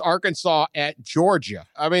 is Arkansas at Georgia.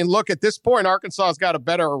 I mean, look, at this point, Arkansas has got a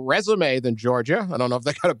better resume than Georgia. I don't know if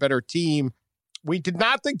they got a better team. We did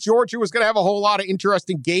not think Georgia was going to have a whole lot of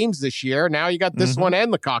interesting games this year. Now you got this one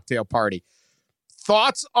and the cocktail party.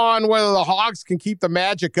 Thoughts on whether the Hogs can keep the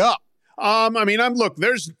magic up? Look,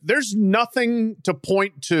 there's nothing to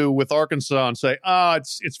point to with Arkansas and say,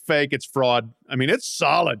 it's fake, it's fraud. I mean, it's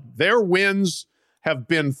solid. Their wins have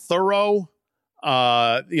been thorough.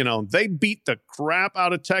 They beat the crap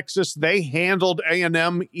out of Texas. They handled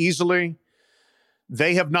A&M easily.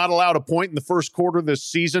 They have not allowed a point in the first quarter this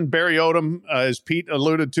season. Barry Odom, as Pete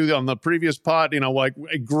alluded to on the previous pod, like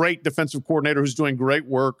a great defensive coordinator who's doing great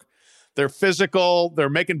work. They're physical. They're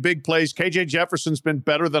making big plays. KJ Jefferson's been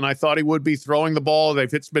better than I thought he would be throwing the ball. They've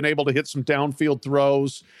been able to hit some downfield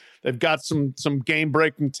throws. They've got some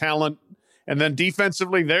game-breaking talent. And then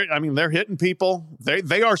defensively, they're hitting people.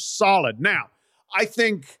 They are solid. Now, I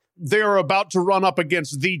think they're about to run up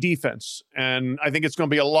against the defense, and I think it's going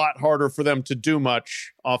to be a lot harder for them to do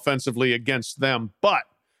much offensively against them. But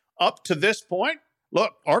up to this point,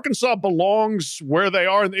 look, Arkansas belongs where they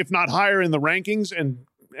are, if not higher in the rankings,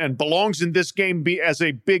 and belongs in this game as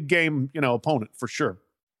a big game, opponent for sure.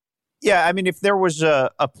 Yeah, I mean, if there was a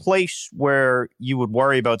place where you would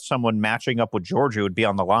worry about someone matching up with Georgia, it would be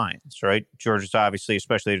on the lines, right? Georgia's obviously,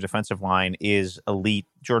 especially their defensive line, is elite.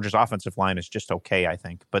 Georgia's offensive line is just okay, I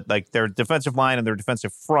think. But their defensive line and their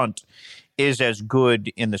defensive front is as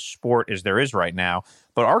good in the sport as there is right now.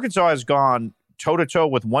 But Arkansas has gone toe-to-toe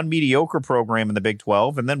with one mediocre program in the Big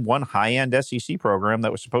 12 and then one high-end SEC program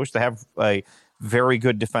that was supposed to have a very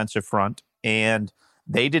good defensive front, and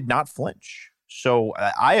they did not flinch. So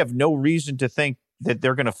I have no reason to think that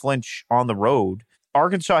they're going to flinch on the road.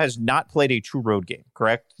 Arkansas has not played a true road game,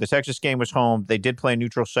 correct? The Texas game was home. They did play a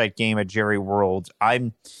neutral site game at Jerry World.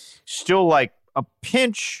 I'm still a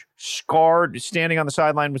pinch scarred standing on the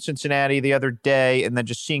sideline with Cincinnati the other day and then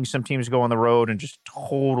just seeing some teams go on the road and just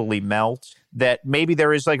totally melt. That maybe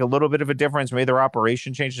there is a little bit of a difference. Maybe their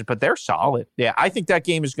operation changes, but they're solid. Yeah, I think that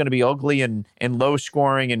game is going to be ugly and low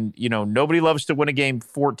scoring. And, nobody loves to win a game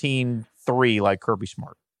 14-3 like Kirby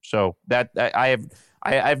Smart. So that I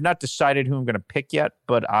have not decided who I'm going to pick yet,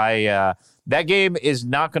 but that game is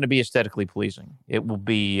not going to be aesthetically pleasing. It will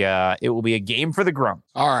be a game for the grump.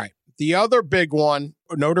 All right. The other big one,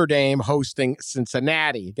 Notre Dame hosting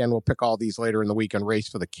Cincinnati. Again, we'll pick all these later in the week and race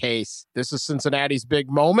for the case. This is Cincinnati's big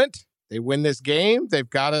moment. They win this game.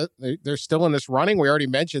 They're still in this running. We already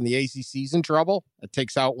mentioned the ACC's in trouble. It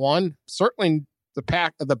takes out one. Certainly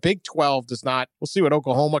the Big 12 does not. We'll see what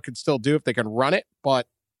Oklahoma can still do if they can run it. But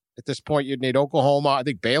at this point, you'd need Oklahoma. I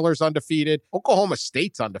think Baylor's undefeated. Oklahoma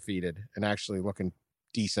State's undefeated and actually looking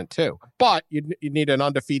decent too. But you need an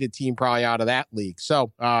undefeated team probably out of that league.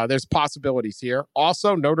 So there's possibilities here.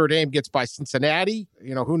 Also, Notre Dame gets by Cincinnati.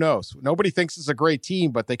 Who knows? Nobody thinks it's a great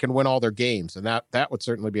team, but they can win all their games. And that would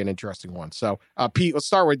certainly be an interesting one. So, Pete, let's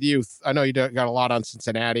start with you. I know you got a lot on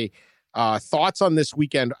Cincinnati. Thoughts on this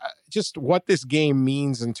weekend, just what this game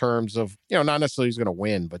means in terms of, not necessarily who's going to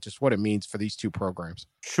win, but just what it means for these two programs.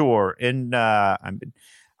 Sure. And I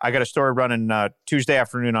got a story running Tuesday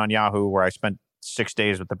afternoon on Yahoo where I spent 6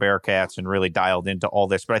 days with the Bearcats and really dialed into all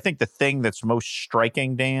this. But I think the thing that's most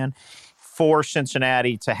striking, Dan, for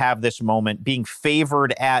Cincinnati to have this moment, being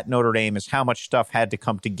favored at Notre Dame, is how much stuff had to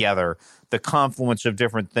come together, the confluence of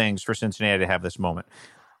different things for Cincinnati to have this moment.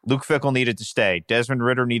 Luke Fickell needed to stay. Desmond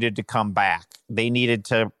Ridder needed to come back. They needed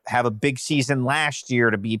to have a big season last year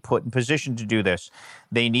to be put in position to do this.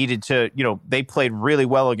 They needed to, they played really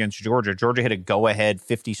well against Georgia. Georgia hit a go-ahead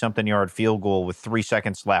 50-something yard field goal with 3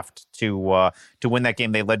 seconds left to win that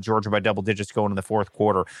game. They led Georgia by double digits going in the fourth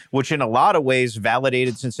quarter, which in a lot of ways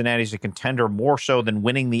validated Cincinnati as a contender more so than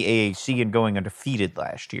winning the AAC and going undefeated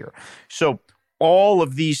last year. So all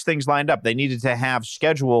of these things lined up. They needed to have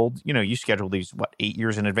scheduled, you schedule these, 8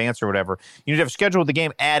 years in advance or whatever. You need to have scheduled the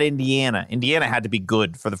game at Indiana. Indiana had to be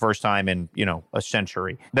good for the first time in, a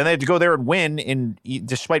century. Then they had to go there and win, and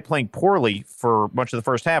despite playing poorly for much of the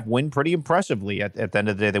first half, win pretty impressively at the end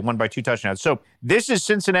of the day. They won by 2 touchdowns. So this is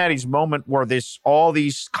Cincinnati's moment where all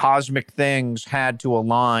these cosmic things had to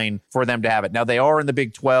align for them to have it. Now, they are in the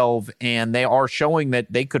Big 12, and they are showing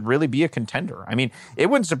that they could really be a contender. I mean, it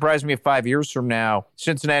wouldn't surprise me if 5 years from now,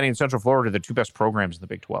 Cincinnati and Central Florida are the two best programs in the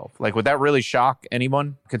Big 12. Would that really shock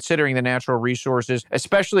anyone, considering the natural resources,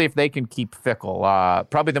 especially if they can keep Fickell?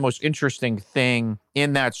 Probably the most interesting thing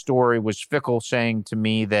in that story was Fickell saying to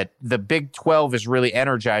me that the Big 12 is really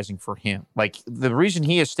energizing for him. Like, the reason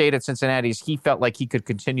he has stayed at Cincinnati is he felt like he could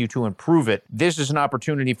continue to improve it. This is an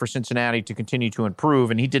opportunity for Cincinnati to continue to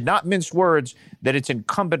improve. And he did not mince words that it's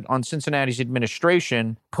incumbent on Cincinnati's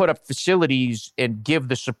administration put up facilities and give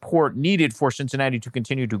the support needed for Cincinnati to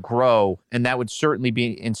continue to grow. And that would certainly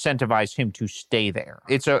incentivize him to stay there.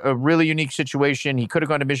 It's a really unique situation. He could have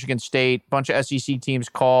gone to Michigan State. A bunch of SEC teams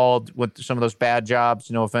called with some of those bad jobs,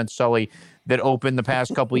 no offense, Sully, that opened the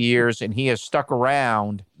past couple of years, and he has stuck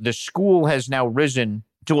around. The school has now risen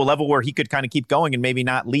to a level where he could kind of keep going and maybe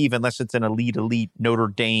not leave unless it's an elite Notre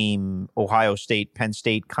Dame, Ohio State, Penn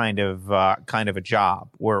State kind of a job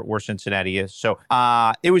where Cincinnati is. So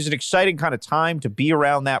it was an exciting kind of time to be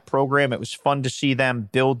around that program. It was fun to see them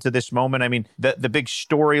build to this moment. I mean, the big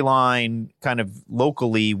storyline kind of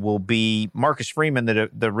locally will be Marcus Freeman,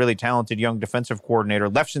 the really talented young defensive coordinator,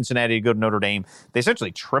 left Cincinnati to go to Notre Dame. They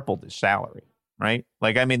essentially tripled his salary, right?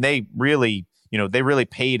 Like, I mean, they really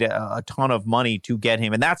paid a ton of money to get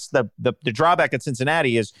him. And that's the drawback at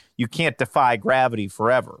Cincinnati is you can't defy gravity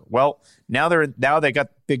forever. Well, now they got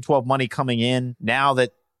Big 12 money coming in. Now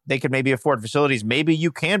that they can maybe afford facilities, maybe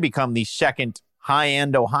you can become the second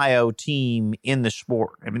high-end Ohio team in the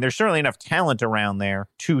sport. I mean, there's certainly enough talent around there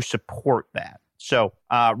to support that. So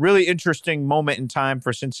really interesting moment in time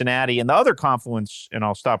for Cincinnati. And the other confluence, and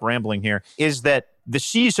I'll stop rambling here, is that the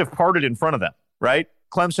seas have parted in front of them, right?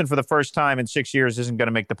 Clemson, for the first time in 6 years, isn't going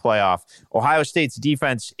to make the playoff. Ohio State's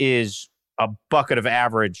defense is a bucket of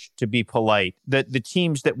average, to be polite. The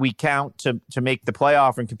teams that we count to make the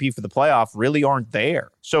playoff and compete for the playoff really aren't there.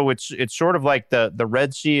 So it's sort of like the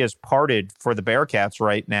Red Sea has parted for the Bearcats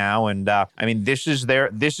right now. And I mean, this is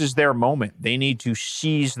their moment. They need to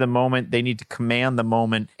seize the moment. They need to command the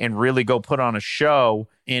moment and really go put on a show.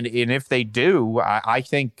 And if they do, I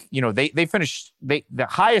think, they finished, the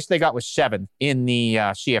highest they got was 7th in the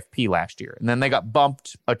CFP last year. And then they got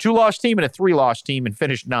bumped, a 2-loss team and a 3-loss team, and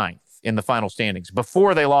finished 9th in the final standings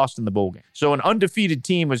before they lost in the bowl game. So an undefeated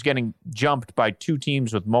team was getting jumped by 2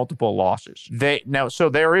 teams with multiple losses. So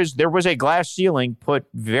there was a glass ceiling put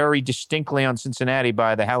very distinctly on Cincinnati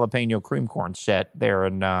by the jalapeno cream corn set there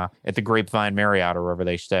at the Grapevine Marriott or wherever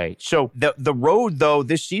they stay. So the road, though,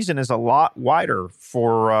 this season is a lot wider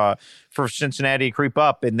for Cincinnati to creep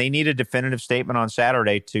up, and they need a definitive statement on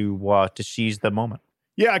Saturday to seize the moment.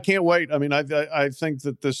 Yeah, I can't wait. I mean, I think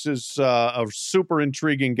that this is a super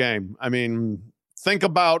intriguing game. I mean, think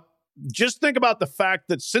about the fact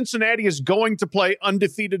that Cincinnati is going to play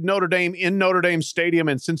undefeated Notre Dame in Notre Dame Stadium,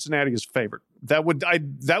 and Cincinnati is favored. That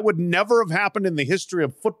would never have happened in the history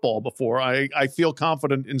of football before, I feel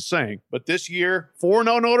confident in saying. But this year,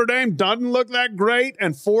 4-0 Notre Dame doesn't look that great,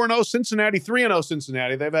 and 4-0 Cincinnati, 3-0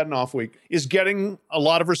 Cincinnati, they've had an off week, is getting a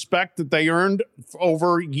lot of respect that they earned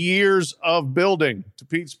over years of building, to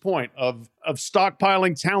Pete's point, of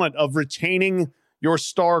stockpiling talent, of retaining your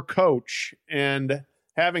star coach, and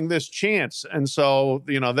having this chance. And so,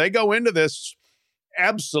 they go into this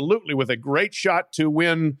absolutely with a great shot to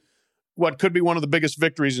win what could be one of the biggest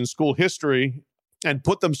victories in school history and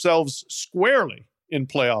put themselves squarely in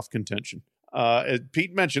playoff contention. As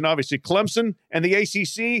Pete mentioned, obviously, Clemson and the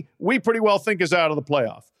ACC, we pretty well think is out of the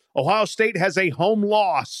playoff. Ohio State has a home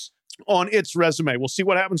loss on its resume. We'll see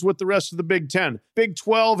what happens with the rest of the Big Ten. Big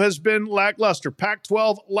 12 has been lackluster.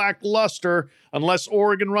 Pac-12 lackluster unless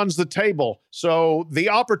Oregon runs the table. So the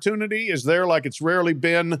opportunity is there like it's rarely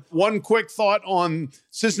been. One quick thought on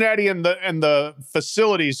Cincinnati and the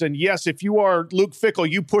facilities. And yes, if you are Luke Fickell,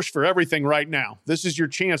 you push for everything right now. This is your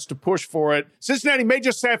chance to push for it. Cincinnati may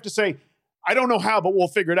just have to say, I don't know how, but we'll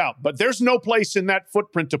figure it out. But there's no place in that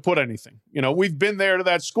footprint to put anything. We've been there to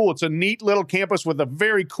that school. It's a neat little campus with a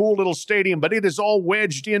very cool little stadium, but it is all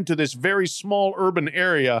wedged into this very small urban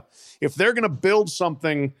area. If they're going to build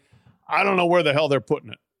something, I don't know where the hell they're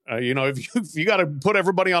putting it. If you got to put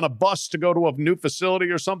everybody on a bus to go to a new facility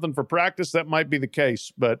or something for practice, that might be the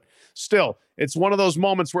case. But still, it's one of those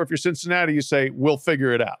moments where if you're Cincinnati, you say, we'll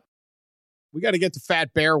figure it out. We got to get to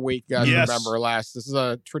Fat Bear Week, guys. Yes. Remember last. This is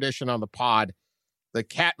a tradition on the pod. The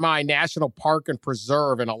Katmai National Park and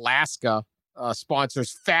Preserve in Alaska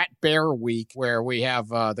sponsors Fat Bear Week, where we have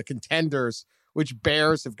the contenders, which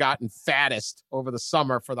bears have gotten fattest over the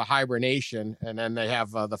summer for the hibernation, and then they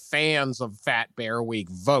have the fans of Fat Bear Week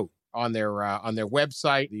vote on their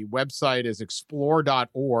website. The website is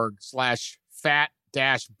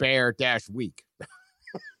explore.org/fat-bear-week.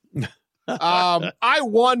 I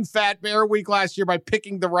won Fat Bear Week last year by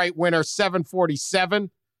picking the right winner, 747.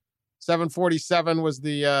 747 was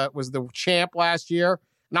the champ last year.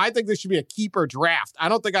 And I think there should be a keeper draft. I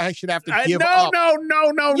don't think I should have to give no, up. No.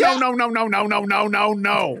 Yeah.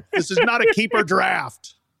 No. This is not a keeper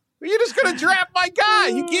draft. You're just going to draft my guy.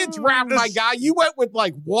 You can't draft my guy. You went with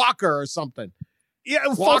like Walker or something. Yeah,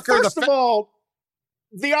 Walker, first of all,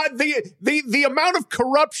 the amount of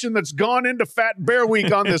corruption that's gone into Fat Bear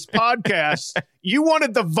Week on this podcast, you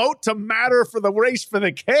wanted the vote to matter for the race for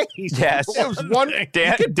the case. Yes. It was one.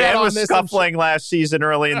 Dan was scuffling last season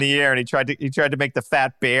early in the year, and he tried to make the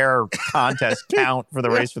Fat Bear contest count for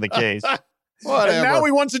the race for the case. Whatever. And now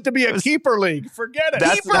he wants it to be a keeper league. Forget it.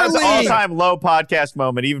 That's an all-time low podcast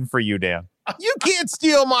moment, even for you, Dan. You can't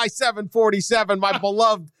steal my 747, my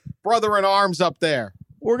beloved brother in arms up there.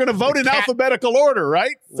 We're going to vote in alphabeutical order,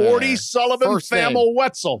 right? 40, Sullivan, Thamel,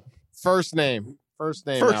 Wetzel. First name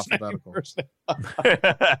alphabetical.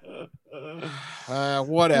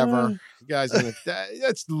 Whatever. You guys,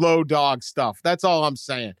 that's low dog stuff. That's all I'm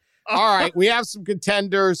saying. All right, we have some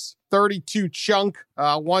contenders. 32 Chunk,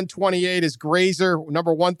 128 is Grazer.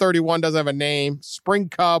 Number 131 doesn't have a name. Spring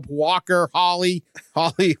Cub, Walker, Holly,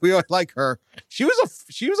 we always like her. She was a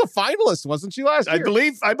finalist, wasn't she last year?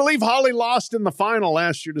 I believe Holly lost in the final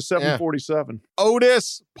last year to 747. Yeah.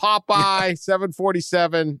 Otis, Popeye,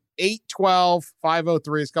 747, 812,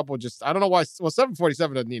 503. Is a couple just I don't know why. Well,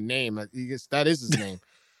 747 doesn't need a name. That is his name.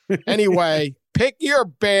 Anyway, pick your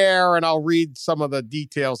bear, and I'll read some of the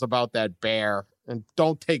details about that bear. And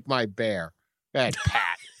don't take my bear. Go ahead,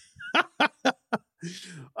 Pat.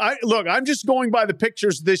 I'm just going by the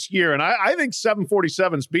pictures this year, and I think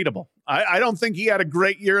 747's beatable. I don't think he had a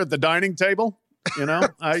great year at the dining table. You know,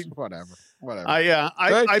 whatever.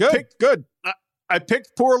 I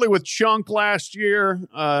picked poorly with Chunk last year.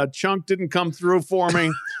 Chunk didn't come through for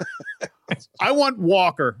me. I want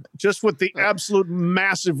Walker, just with the absolute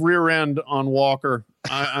massive rear end on Walker.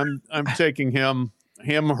 I'm taking him,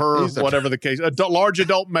 her, whatever the case. Large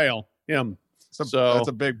adult male, him. That's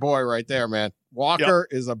a big boy right there, man. Walker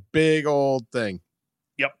is a big old thing.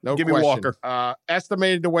 Yep. No Give question. me Walker.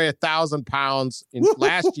 Estimated to weigh 1,000 pounds in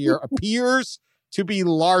last year, appears to be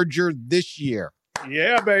larger this year.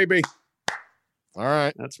 Yeah, baby. All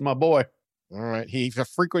right. That's my boy. All right. He's a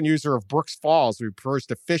frequent user of Brooks Falls, who prefers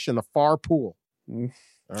to fish in the far pool. All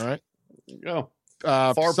right. There you go.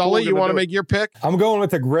 Sully, you want to make your pick? I'm going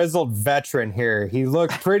with a grizzled veteran here. He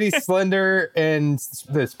looked pretty slender in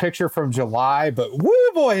this picture from July, but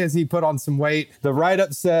woo boy, has he put on some weight. The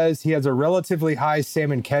write-up says he has a relatively high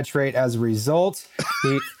salmon catch rate as a result.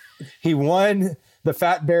 He won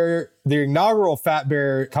the inaugural Fat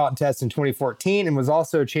Bear contest in 2014 and was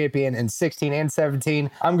also champion in 16 and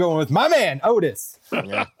 17. I'm going with my man, Otis.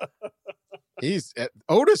 Yeah.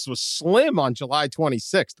 Otis was slim on July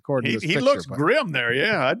 26th, according to this picture. He looks grim there.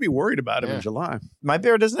 Yeah, I'd be worried about him in July. My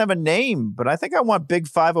bear doesn't have a name, but I think I want Big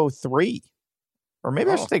 503. Or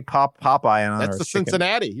maybe I should take Popeye on. That's the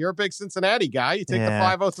Cincinnati. You're a big Cincinnati guy. You take the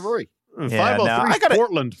 503. 503 is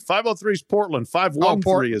Portland. 503 is Portland.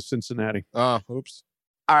 513 is Cincinnati. Oops.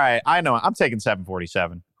 All right, I know. I'm taking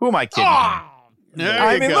 747. Who am I kidding?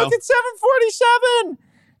 Look at 747.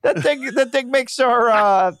 That thing makes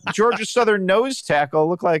our Georgia Southern nose tackle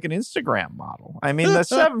look like an Instagram model. I mean, the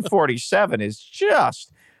 747 is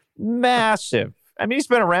just massive. I mean, he's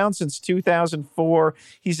been around since 2004.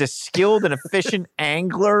 He's a skilled and efficient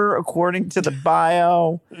angler, according to the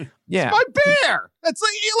bio. Yeah, it's my bear. That's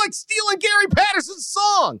like you like stealing Gary Patterson's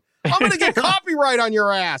song. I'm going to get copyright on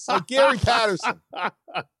your ass, like Gary Patterson.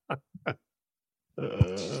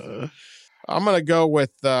 I'm going to go with.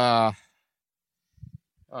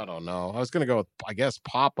 I don't know. I was going to go with, I guess,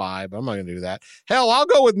 Popeye, but I'm not going to do that. Hell, I'll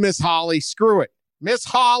go with Miss Holly. Screw it. Miss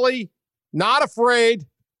Holly, not afraid.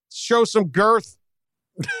 Show some girth.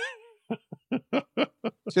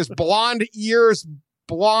 Just blonde ears,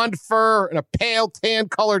 blonde fur, and a pale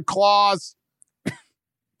tan-colored claws.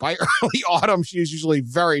 By early autumn, she's usually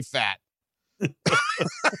very fat. I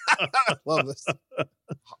love this.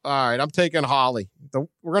 All right, I'm taking Holly.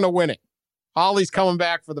 We're going to win it. Holly's coming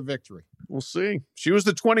back for the victory. We'll see. She was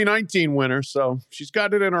the 2019 winner, so she's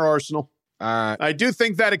got it in her arsenal. I do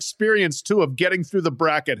think that experience, too, of getting through the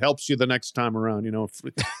bracket helps you the next time around,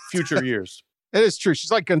 future years. It is true.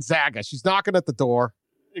 She's like Gonzaga. She's knocking at the door.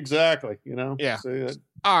 Exactly. Yeah. So,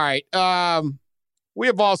 all right. We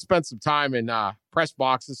have all spent some time in press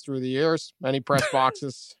boxes through the years, many press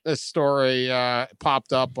boxes. This story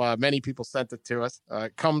popped up. Many people sent it to us.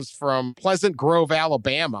 It comes from Pleasant Grove,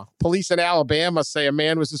 Alabama. Police in Alabama say a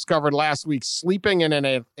man was discovered last week sleeping in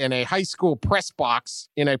a high school press box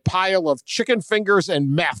in a pile of chicken fingers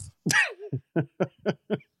and meth.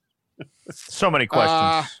 So many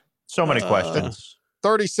questions. So many questions.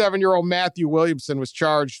 37-year-old Matthew Williamson was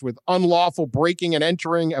charged with unlawful breaking and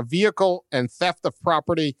entering a vehicle and theft of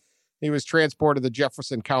property. He was transported to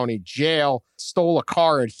Jefferson County Jail, stole a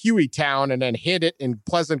car in Hueytown, and then hid it in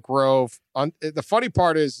Pleasant Grove. The funny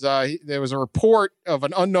part is there was a report of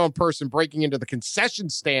an unknown person breaking into the concession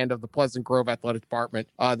stand of the Pleasant Grove Athletic Department.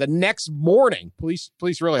 The next morning, police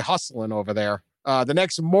really hustling over there. The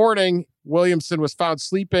next morning, Williamson was found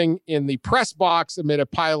sleeping in the press box amid a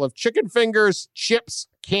pile of chicken fingers, chips,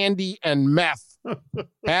 candy, and meth.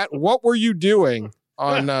 Pat, what were you doing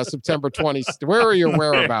on September 20th? Where are your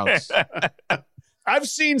whereabouts? I've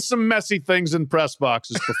seen some messy things in press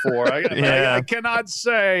boxes before. I cannot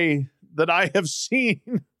say that I have seen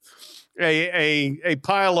a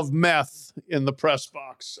pile of meth in the press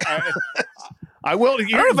box. I will. I don't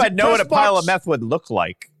know if I know what a pile of meth would look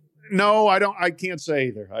like. No, I don't. I can't say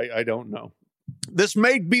either. I don't know. This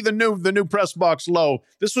may be the new press box low.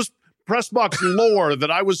 This was press box lore that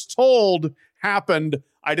I was told happened.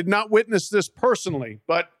 I did not witness this personally,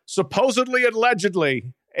 but supposedly,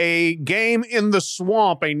 allegedly, a game in the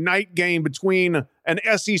swamp, a night game between an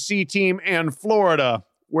SEC team and Florida,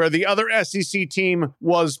 where the other SEC team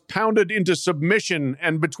was pounded into submission.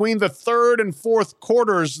 And between the third and fourth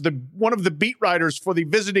quarters, one of the beat writers for the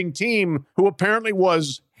visiting team, who apparently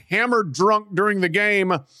was hammered drunk during the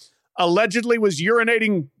game, allegedly was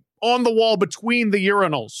urinating on the wall between the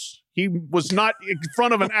urinals. He was not in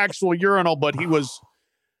front of an actual urinal, but he was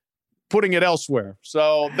putting it elsewhere.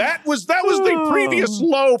 So that was the previous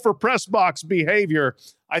low for press box behavior.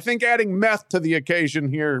 I think adding meth to the occasion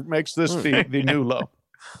here makes this the new low.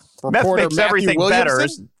 Meth makes everything better.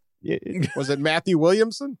 Was it Matthew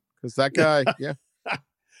Williamson? Because that guy, yeah.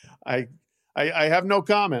 I have no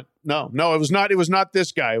comment. No, it was not. It was not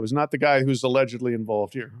this guy. It was not the guy who's allegedly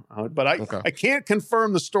involved here. But I can't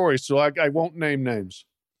confirm the story, so I won't name names.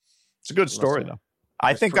 It's a good story, though.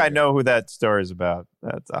 I think I know who that story is about.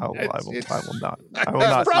 I will not.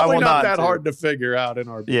 It's probably not that hard to figure out in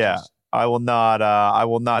our business. Yeah, I will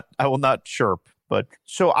not chirp. But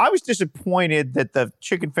so I was disappointed that the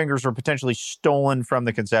chicken fingers were potentially stolen from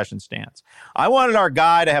the concession stands. I wanted our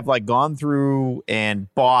guy to have gone through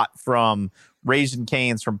and bought from Raising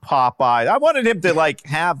Cane's, from Popeye. I wanted him to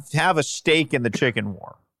have a stake in the chicken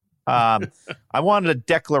war. I wanted a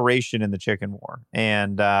declaration in the chicken war.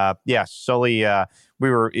 And yes, Sully,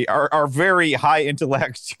 our very high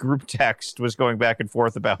intellect group text was going back and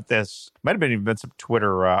forth about this. Might have even been some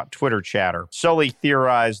Twitter chatter. Sully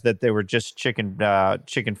theorized that they were just chicken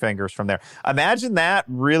fingers from there. Imagine that.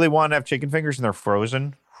 Really want to have chicken fingers and they're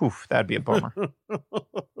frozen. Whew, that'd be a bummer.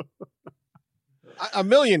 A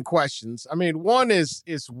million questions. I mean, one is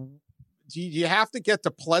do you have to get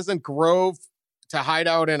to Pleasant Grove to hide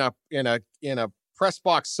out in a press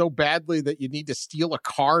box so badly that you need to steal a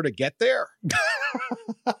car to get there?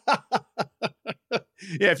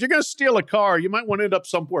 Yeah, if you're going to steal a car, you might want to end up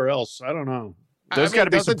somewhere else. I don't know. There's got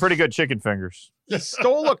to be some pretty good chicken fingers. He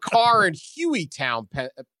stole a car in Hueytown,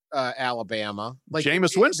 Alabama.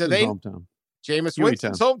 Jameis Winston's hometown. Jameis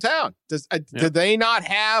Winston's hometown. Did they not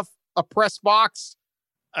have a press box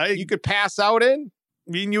you could pass out in?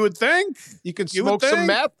 I mean, you would think. You could smoke some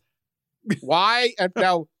meth. Why?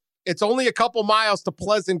 Now, it's only a couple miles to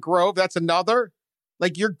Pleasant Grove. That's another.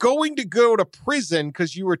 You're going to go to prison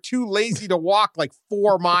because you were too lazy to walk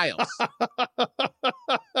 4 miles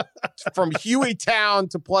from Hueytown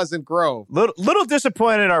to Pleasant Grove. Little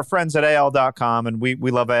disappointed our friends at AL.com, and we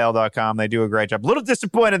love AL.com. They do a great job. Little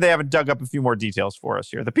disappointed they haven't dug up a few more details for us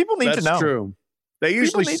here. The people need to know. That's true. They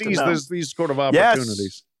usually seize these sort of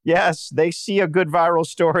opportunities. Yes, they see a good viral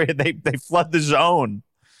story and they flood the zone.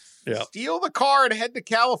 Yeah. Steal the car and head to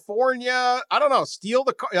California. I don't know. Steal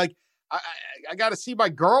the car. I got to see my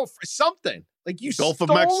girlfriend. Something you Gulf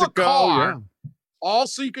stole of Mexico. a car. Yeah.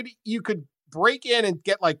 Also, you could break in and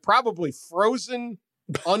get probably frozen,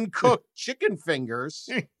 uncooked chicken fingers,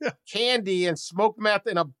 candy, and smoked meth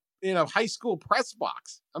in a high school press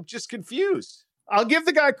box. I'm just confused. I'll give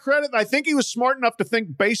the guy credit. I think he was smart enough to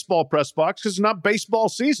think baseball press box because it's not baseball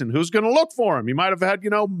season. Who's going to look for him? He might have had,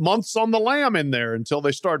 months on the lam in there until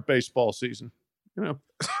they start baseball season. There's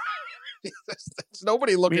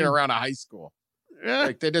nobody looking around a high school.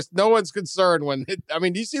 Yeah. No one's concerned when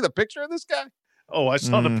do you see the picture of this guy? Oh, I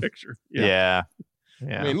saw the picture. Yeah.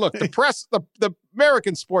 I mean, look, the press, the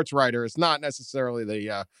American sports writer is not necessarily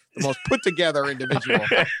the most put together individual.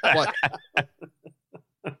 But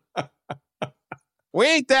we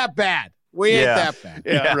ain't that bad.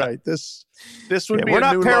 Yeah, right. This would be we're a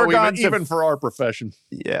not new paragons low even for our profession.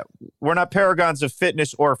 Yeah, we're not paragons of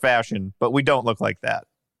fitness or fashion, but we don't look like that.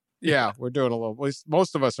 Yeah, we're doing a little.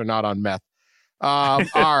 Most of us are not on meth. All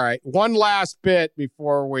right. One last bit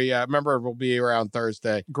before we remember we'll be around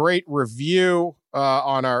Thursday. Great review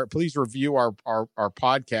please review our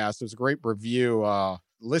podcast. There's a great review.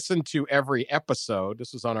 Listen to every episode.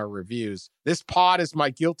 This is on our reviews. This pod is my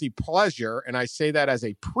guilty pleasure, and I say that as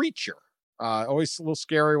a preacher. Always a little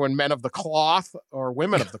scary when men of the cloth or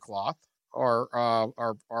women of the cloth are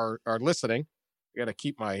listening. I got to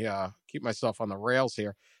keep myself on the rails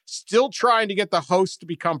here. Still trying to get the host to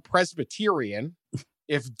become Presbyterian.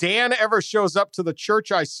 If Dan ever shows up to the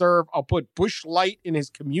church I serve, I'll put Busch Light in his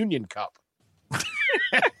communion cup.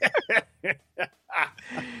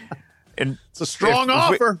 And it's a strong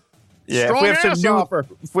offer.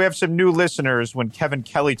 If we have some new listeners, when Kevin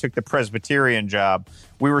Kelly took the Presbyterian job,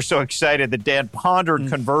 we were so excited that Dan pondered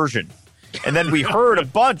conversion. And then we heard a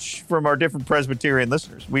bunch from our different Presbyterian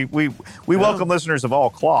listeners. We welcome listeners of all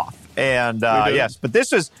cloth. And yes, but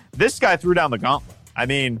this guy threw down the gauntlet. I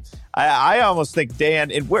mean, I almost think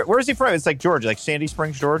Dan, and where is he from? It's like Georgia, like Sandy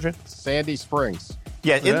Springs, Georgia? Sandy Springs.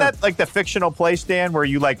 Yeah, isn't that like the fictional place, Dan, where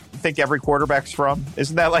you like think every quarterback's from?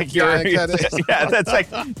 Isn't that like your? Yeah, that's like.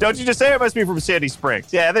 Don't you just say it must be from Sandy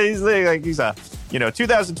Springs? Yeah, he's a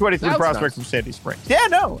 2023 prospect from Sandy Springs. Yeah,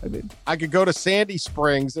 no, I mean, I could go to Sandy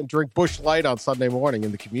Springs and drink Busch Light on Sunday morning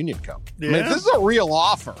in the communion cup. Yeah. I mean, this is a real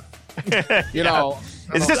offer.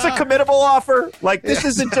 Is this a committable offer? Like, this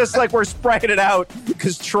isn't just like we're spraying it out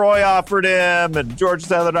because Troy offered him and Georgia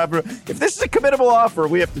Southern offered him. If this is a committable offer,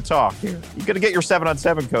 we have to talk here. You're going to get your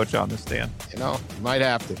 7-on-7 coach on this, Dan. You might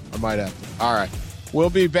have to. I might have to. All right. We'll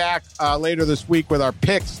be back later this week with our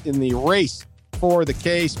picks in the race for the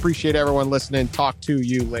case. Appreciate everyone listening. Talk to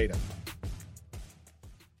you later.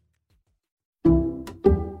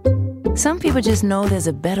 Some people just know there's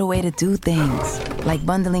a better way to do things, like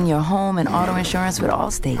bundling your home and auto insurance with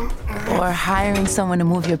Allstate, or hiring someone to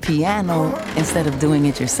move your piano instead of doing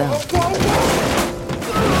it yourself.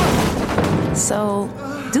 So,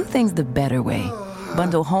 do things the better way.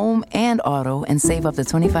 Bundle home and auto and save up to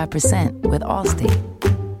 25% with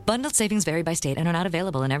Allstate. Bundled savings vary by state and are not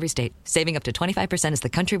available in every state. Saving up to 25% is the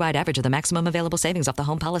countrywide average of the maximum available savings off the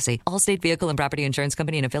home policy. Allstate Vehicle and Property Insurance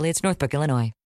Company and Affiliates, Northbrook, Illinois.